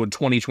Kolajafny, who in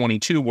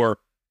 2022 were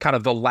kind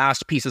of the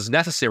last pieces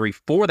necessary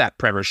for that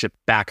premiership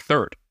back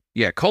third.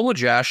 Yeah,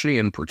 Kolajashny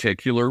in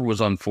particular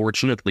was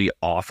unfortunately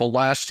awful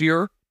last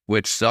year,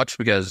 which sucks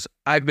because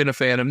I've been a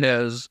fan of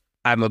his.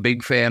 I'm a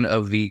big fan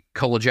of the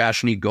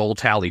Kolajashny goal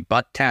tally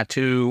butt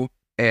tattoo,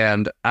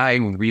 and I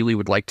really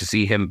would like to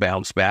see him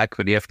bounce back,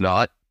 but if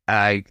not,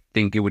 I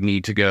think it would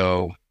need to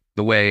go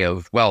the way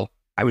of,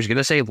 I was going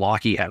to say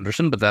Lockie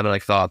Henderson, but then I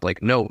thought,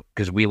 no,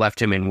 because we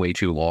left him in way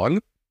too long.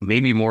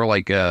 Maybe more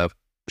like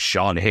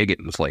Sean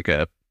Higgins,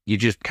 you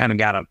just kind of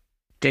got to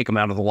take him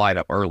out of the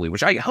lineup early,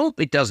 which I hope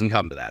it doesn't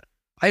come to that.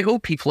 I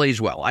hope he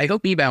plays well. I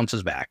hope he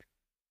bounces back.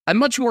 I'm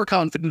much more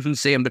confident in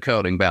Sam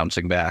DeConing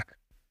bouncing back.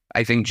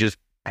 I think just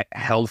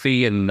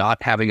healthy and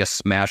not having a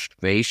smashed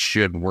face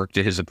should work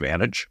to his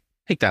advantage.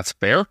 I think that's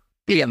fair.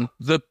 Yeah,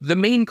 the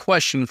main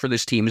question for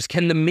this team is,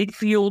 can the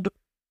midfield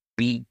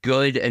be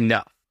good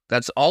enough?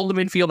 That's all the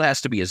midfield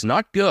has to be, is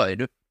not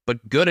good,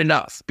 but good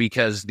enough,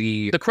 because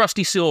the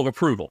Krusty seal of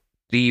approval.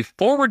 The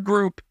forward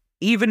group,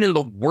 even in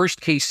the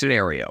worst case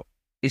scenario,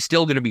 is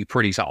still going to be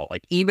pretty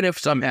solid. Even if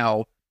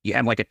somehow you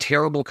have a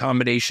terrible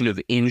combination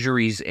of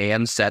injuries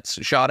and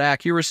sets shot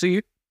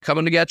accuracy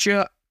coming to get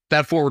you,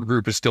 that forward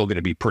group is still going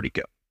to be pretty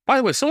good. By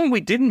the way, someone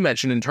we didn't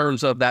mention in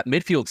terms of that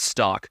midfield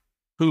stock,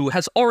 who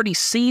has already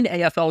seen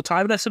AFL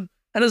time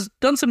and has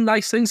done some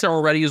nice things there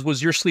already,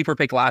 was your sleeper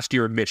pick last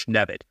year, Mitch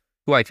Nevitt,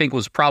 who I think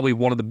was probably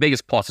one of the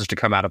biggest pluses to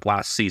come out of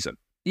last season.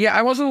 Yeah,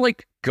 I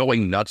wasn't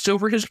going nuts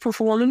over his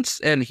performance,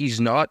 and he's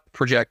not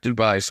projected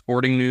by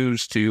Sporting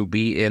News to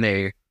be in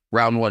a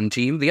round one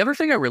team. The other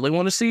thing I really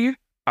want to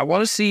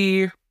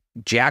see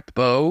Jack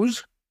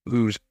Bowes,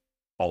 who's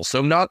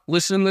also not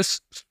listed in this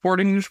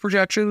Sporting News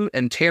projection,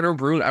 and Tanner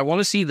Bruin. I want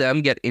to see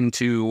them get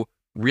into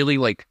really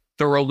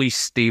thoroughly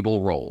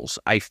stable roles.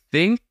 I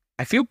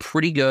feel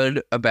pretty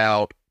good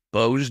about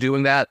Bowes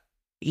doing that.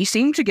 He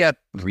seemed to get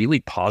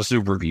really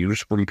positive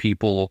reviews from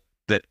people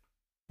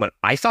but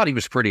I thought he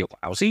was pretty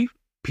lousy.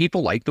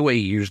 People liked the way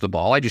he used the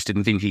ball. I just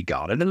didn't think he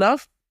got it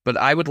enough. But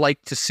I would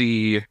like to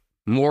see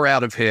more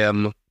out of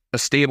him, a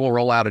stable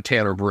role out of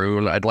Tanner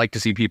Bruin. I'd like to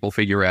see people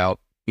figure out,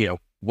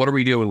 what are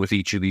we doing with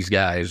each of these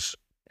guys?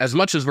 As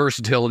much as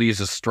versatility is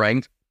a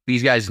strength,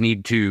 these guys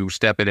need to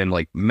step in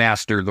and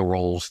master the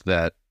roles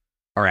that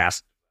are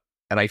asked.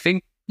 And I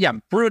think,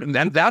 Bruin,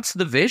 and that's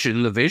the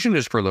vision. The vision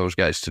is for those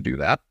guys to do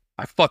that.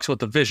 I fucks with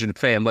the vision,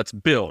 fam. Let's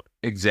build.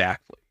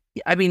 Exactly.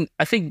 I mean,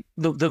 I think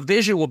the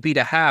vision will be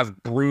to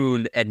have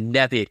Bruin and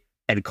Nevitt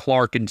and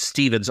Clark and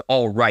Stevens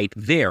all right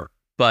there.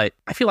 But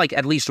I feel like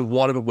at least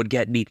one of them would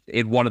get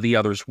in one of the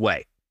other's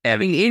way. And I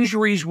mean,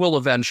 injuries will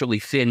eventually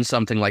thin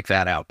something like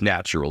that out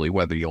naturally,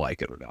 whether you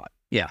like it or not.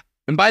 Yeah.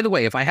 And by the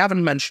way, if I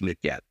haven't mentioned it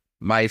yet,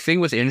 my thing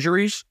with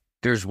injuries,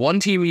 there's one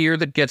team a year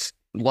that gets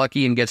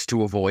lucky and gets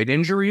to avoid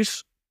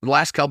injuries. The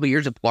last couple of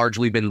years, it's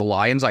largely been the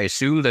Lions. I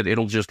assume that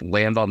it'll just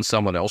land on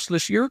someone else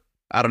this year.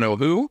 I don't know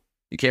who.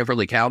 You can't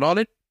really count on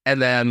it. And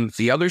then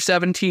the other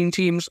 17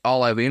 teams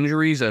all have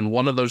injuries, and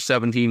one of those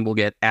 17 will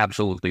get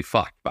absolutely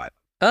fucked by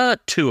them.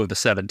 2 of the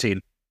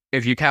 17.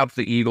 If you count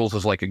the Eagles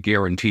as a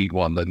guaranteed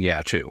one, then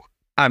yeah, 2.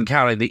 I'm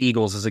counting the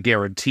Eagles as a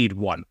guaranteed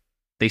one.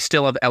 They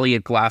still have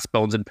Elliott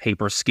Glassbones and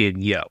Paper Skin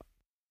Yo.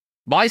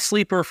 My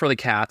sleeper for the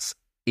Cats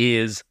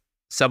is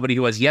somebody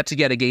who has yet to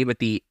get a game at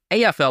the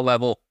AFL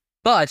level,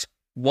 but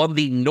won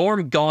the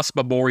Norm Goss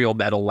Memorial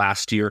Medal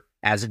last year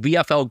as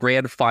VFL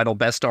Grand Final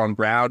Best on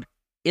Ground.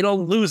 in a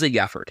losing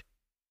effort.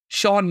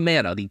 Sean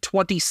Manna, the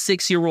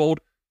 26-year-old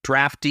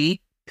draftee,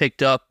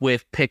 picked up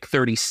with pick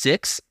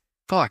 36.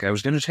 Fuck, I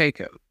was going to take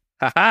him.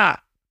 Haha.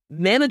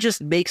 Manna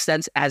just makes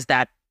sense as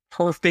that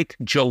perfect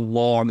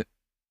Geelong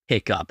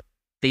pickup.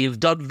 They've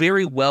done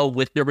very well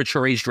with their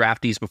mature age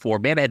draftees before.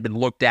 Manna had been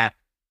looked at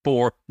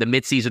for the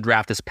midseason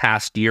draft this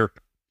past year.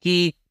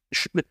 He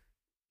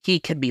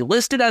can be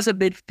listed as a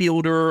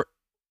midfielder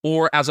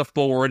or as a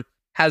forward,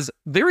 has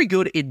very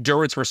good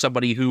endurance for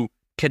somebody who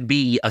can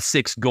be a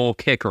 6-goal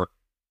kicker.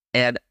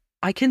 And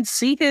I can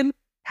see him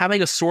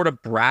having a sort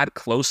of Brad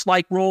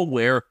Close-like role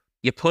where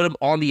you put him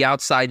on the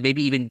outside,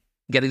 maybe even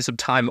getting some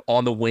time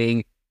on the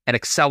wing and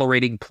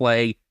accelerating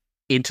play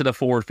into the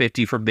forward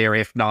 50 from there.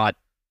 If not,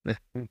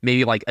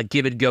 maybe like a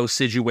give and go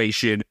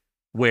situation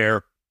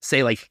where,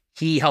 say, like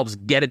he helps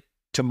get it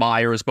to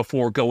Myers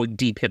before going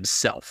deep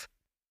himself.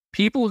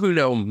 People who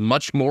know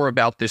much more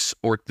about this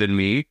sport than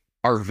me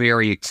are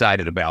very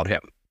excited about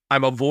him.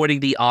 I'm avoiding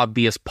the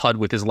obvious pun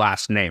with his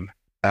last name.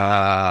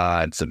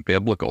 It's a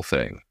biblical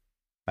thing.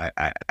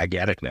 I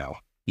get it now.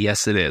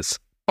 Yes, it is.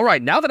 All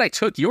right, now that I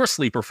took your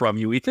sleeper from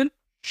you, Ethan.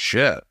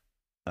 Shit.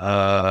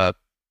 I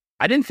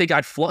didn't think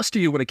I'd fluster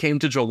you when it came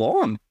to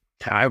Geelong.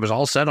 I was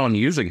all set on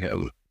using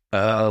him.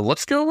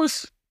 Let's go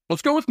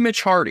with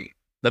Mitch Hardy,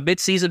 the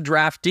midseason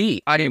draftee.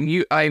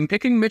 I'm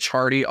picking Mitch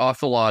Hardy off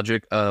the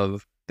logic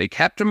of they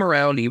kept him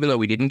around even though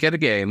we didn't get a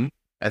game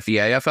at the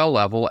AFL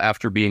level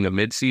after being a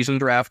midseason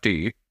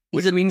draftee,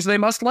 which means they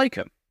must like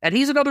him. And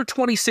he's another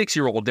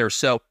 26-year-old there,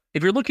 so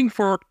if you're looking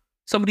for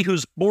somebody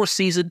who's more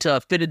seasoned to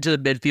fit into the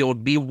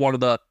midfield, be one of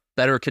the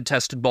better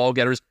contested ball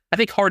getters, I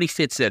think Hardy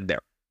fits in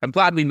there. I'm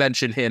glad we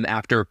mentioned him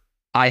after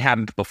I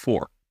hadn't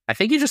before. I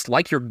think you just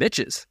like your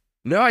bitches.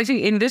 No, I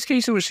think in this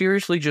case it was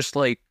seriously just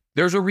like,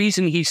 there's a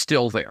reason he's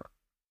still there.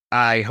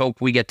 I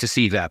hope we get to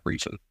see that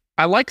reason.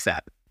 I like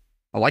that.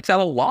 I like that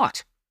a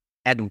lot.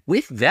 And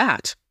with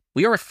that,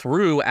 we are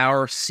through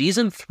our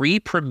Season 3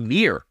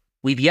 premiere.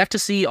 We've yet to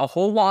see a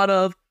whole lot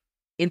of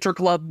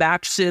interclub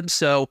match sims,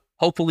 so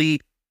hopefully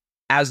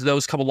as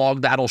those come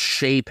along, that'll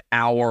shape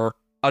our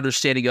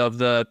understanding of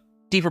the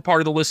deeper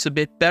part of the list a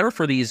bit better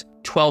for these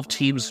 12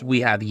 teams we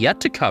have yet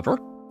to cover.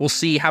 We'll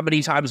see how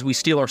many times we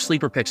steal our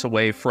sleeper picks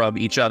away from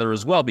each other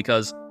as well,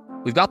 because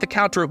we've got the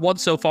counter at 1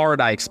 so far,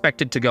 and I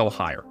expect it to go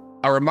higher.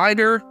 A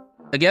reminder,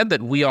 again,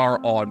 that we are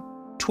on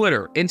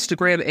Twitter,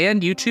 Instagram,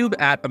 and YouTube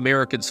at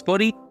Americans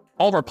Footy.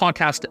 All of our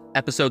podcast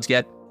episodes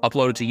get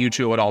uploaded to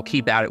YouTube, and I'll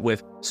keep at it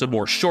with some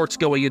more shorts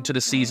going into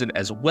the season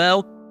as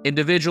well.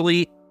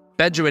 Individually,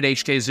 Benjamin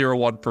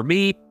HK01 for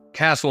me,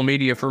 Castle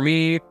Media for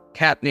me,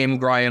 cat named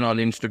Brian on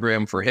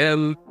Instagram for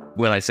him.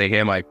 When I say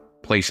him, I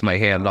place my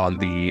hand on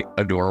the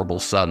adorable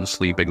son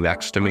sleeping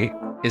next to me.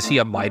 Is he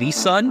a mighty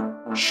son?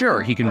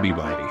 Sure, he can be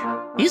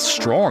mighty. He's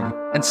strong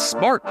and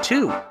smart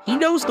too. He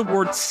knows the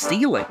word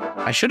ceiling.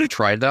 I should have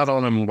tried that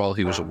on him while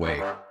he was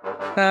away.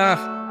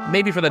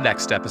 Maybe for the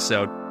next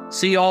episode.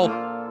 See y'all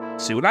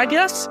soon, I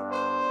guess?